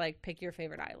was like, pick your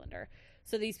favorite Islander.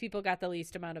 So these people got the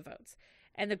least amount of votes.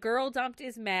 And the girl dumped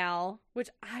is Mal, which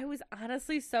I was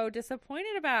honestly so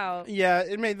disappointed about. Yeah,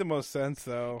 it made the most sense,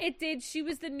 though. It did. She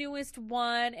was the newest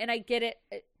one, and I get it.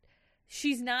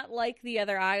 She's not like the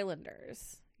other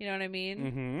Islanders. You know what I mean?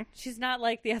 Mm-hmm. She's not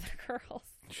like the other girls.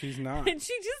 She's not. And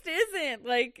she just isn't.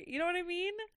 Like, you know what I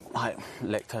mean? Like,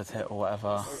 licked her tit or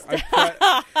whatever.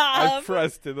 I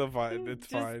pressed to the vine. It's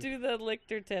just fine. Just do the licked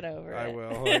her tit over I it.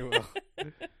 will.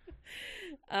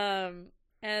 And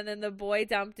then the boy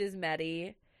dumped his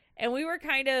Meddy. And we were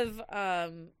kind of,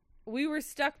 we were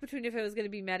stuck between if it was going to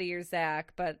be Meddy or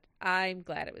Zach, but I'm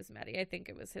glad it was Meddy. I think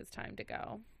it was his time to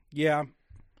go. Yeah.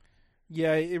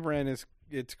 Yeah, it ran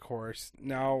its course.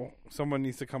 Now someone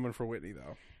needs to come in for Whitney,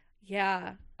 though.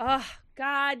 Yeah. Oh,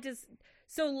 God.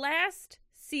 So last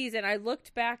season, I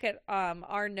looked back at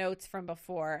our notes from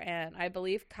before, and I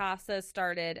believe Casa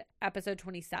started episode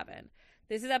 27.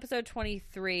 This is episode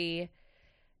 23.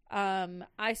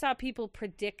 I saw people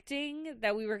predicting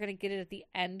that we were going to get it at the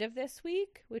end of this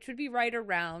week, which would be right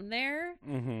around there.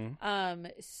 Mm-hmm.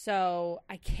 So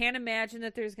I can't imagine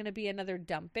that there's going to be another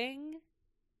dumping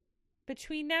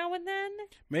between now and then.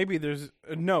 Maybe there's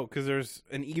no, because there's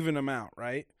an even amount,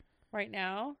 right? Right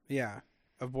now? Yeah.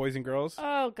 Of boys and girls?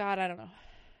 Oh, God, I don't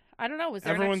know. Was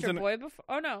there an extra boy before?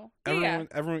 Oh, no.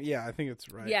 Everyone, yeah, I think it's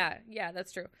right. Yeah,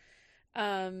 that's true.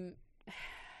 Yeah,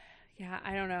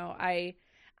 I don't know. I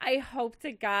hope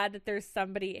to God that there's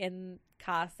somebody in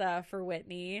Casa for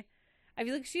Whitney. I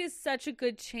feel like she has such a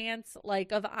good chance,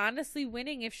 like, of honestly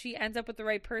winning if she ends up with the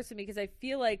right person, because I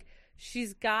feel like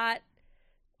she's got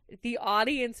the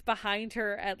audience behind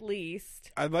her, at least.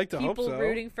 I'd like to hope so. People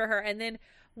rooting for her. And then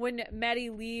when Maddie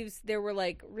leaves, there were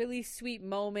like really sweet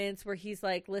moments where he's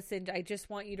like, listen, I just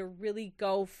want you to really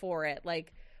go for it.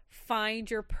 Like, find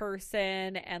your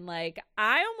person. And like,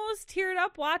 I almost teared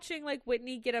up watching like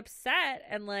Whitney get upset,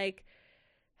 and like,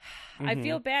 I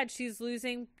feel bad. She's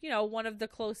losing, one of the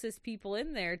closest people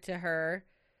in there to her.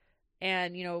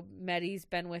 And, Maddie's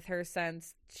been with her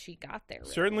since she got there.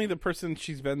 Really. Certainly the person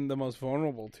she's been the most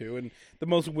vulnerable to and the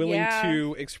most willing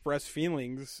to express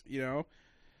feelings,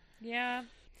 Yeah.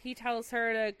 He tells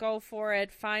her to go for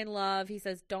it, find love. He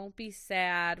says, don't be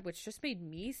sad, which just made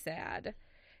me sad.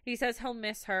 He says he'll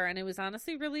miss her. And it was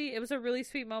honestly it was a really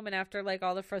sweet moment after like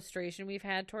all the frustration we've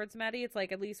had towards Maddie. It's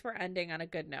like, at least we're ending on a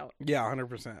good note. Yeah,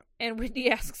 100%. And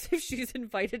Whitney asks if she's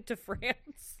invited to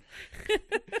France.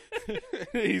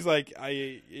 He's like,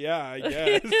 I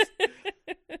guess.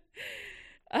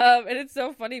 And it's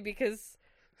so funny because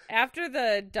after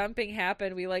the dumping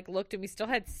happened, we like looked and we still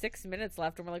had 6 minutes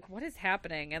left, and we're like, what is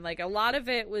happening? And like a lot of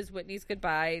it was Whitney's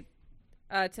goodbye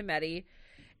to Maddie.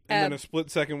 And then a split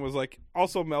second was like,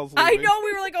 also Mel's leaving. I know,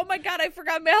 we were like, oh my God, I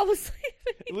forgot Mel was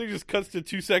leaving. It literally just cuts to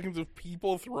 2 seconds of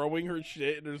people throwing her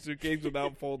shit in her suitcase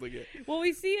without folding it. Well,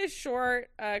 we see a short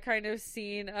kind of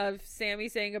scene of Sammy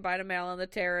saying goodbye to Mel on the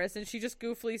terrace, and she just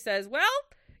goofily says, well,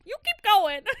 you keep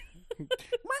going.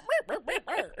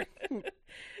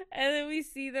 And then we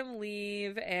see them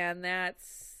leave, and that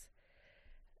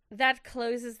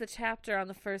closes the chapter on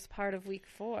the first part of week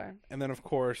 4. And then, of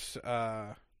course,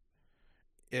 at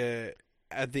the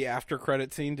after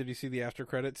credit scene, did you see the after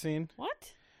credit scene?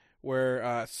 What?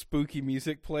 Where spooky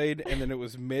music played, and then it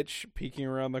was Mitch peeking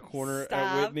around the corner at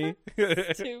Stop. Whitney.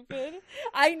 Stupid.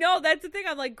 I know, that's the thing.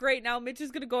 I'm like, great, now Mitch is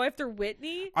gonna go after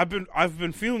Whitney. I've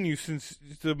been feeling you since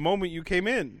the moment you came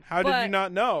in. How did you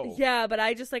not know? Yeah, but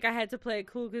I just I had to play it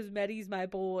cool because Meddy's my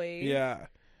boy. Yeah,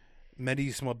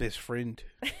 Meddy's my best friend.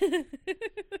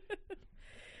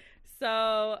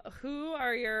 So, who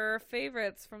are your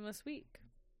favorites from this week?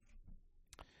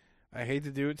 I hate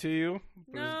to do it to you,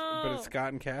 but it's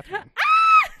Scott and Catherine.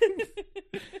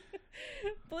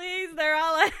 Please, they're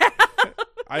all out.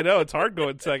 I know, it's hard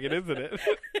going second, isn't it?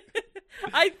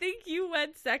 I think you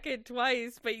went second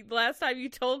twice, but last time you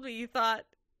told me you thought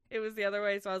it was the other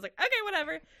way, so I was like, okay,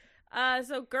 whatever.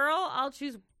 So girl, I'll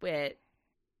choose Wit.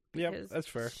 Yep, that's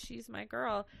fair. She's my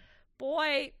girl.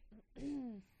 Boy,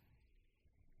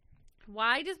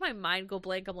 why does my mind go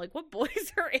blank? I'm like, what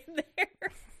boys are in there?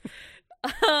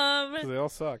 'Cause they all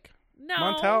suck. No.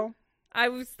 Montel? I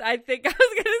think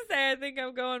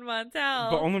I'm going Montel.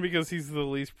 But only because he's the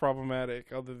least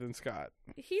problematic other than Scott.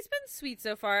 He's been sweet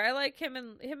so far. I like him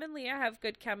and Leah have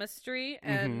good chemistry,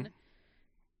 and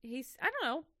he's, I don't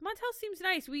know, Montel seems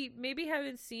nice. We maybe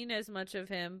haven't seen as much of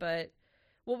him, but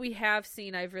what we have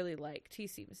seen I've really liked. He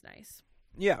seems nice.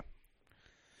 Yeah.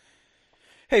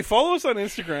 Hey, follow us on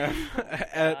Instagram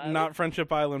at Not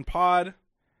Friendship Island Pod.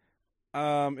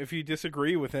 If you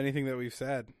disagree with anything that we've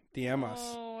said, DM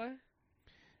us.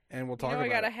 And we'll talk about it. I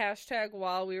got a hashtag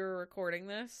while we were recording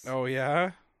this. Oh,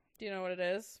 yeah? Do you know what it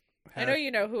is? I know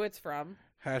you know who it's from.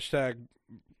 Hashtag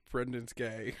Brendan's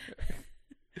gay.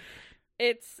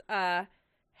 It's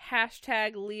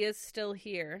hashtag Leah's still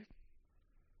here.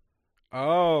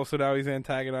 Oh, so now he's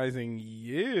antagonizing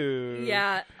you.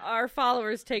 Yeah, our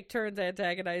followers take turns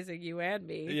antagonizing you and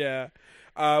me. Yeah.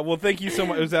 Well, thank you so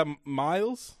much. Was that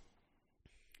Miles?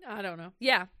 I don't know.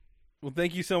 Yeah. Well,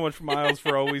 thank you so much, Miles,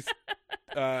 for always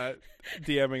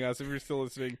DMing us. If you're still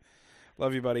listening,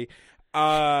 love you, buddy.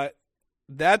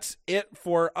 That's it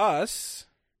for us.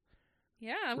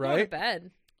 Yeah, I'm going to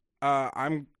bed.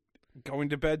 I'm going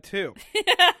to bed, too.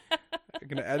 I'm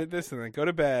going to edit this and then go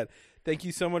to bed. Thank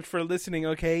you so much for listening,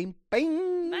 okay? Bye.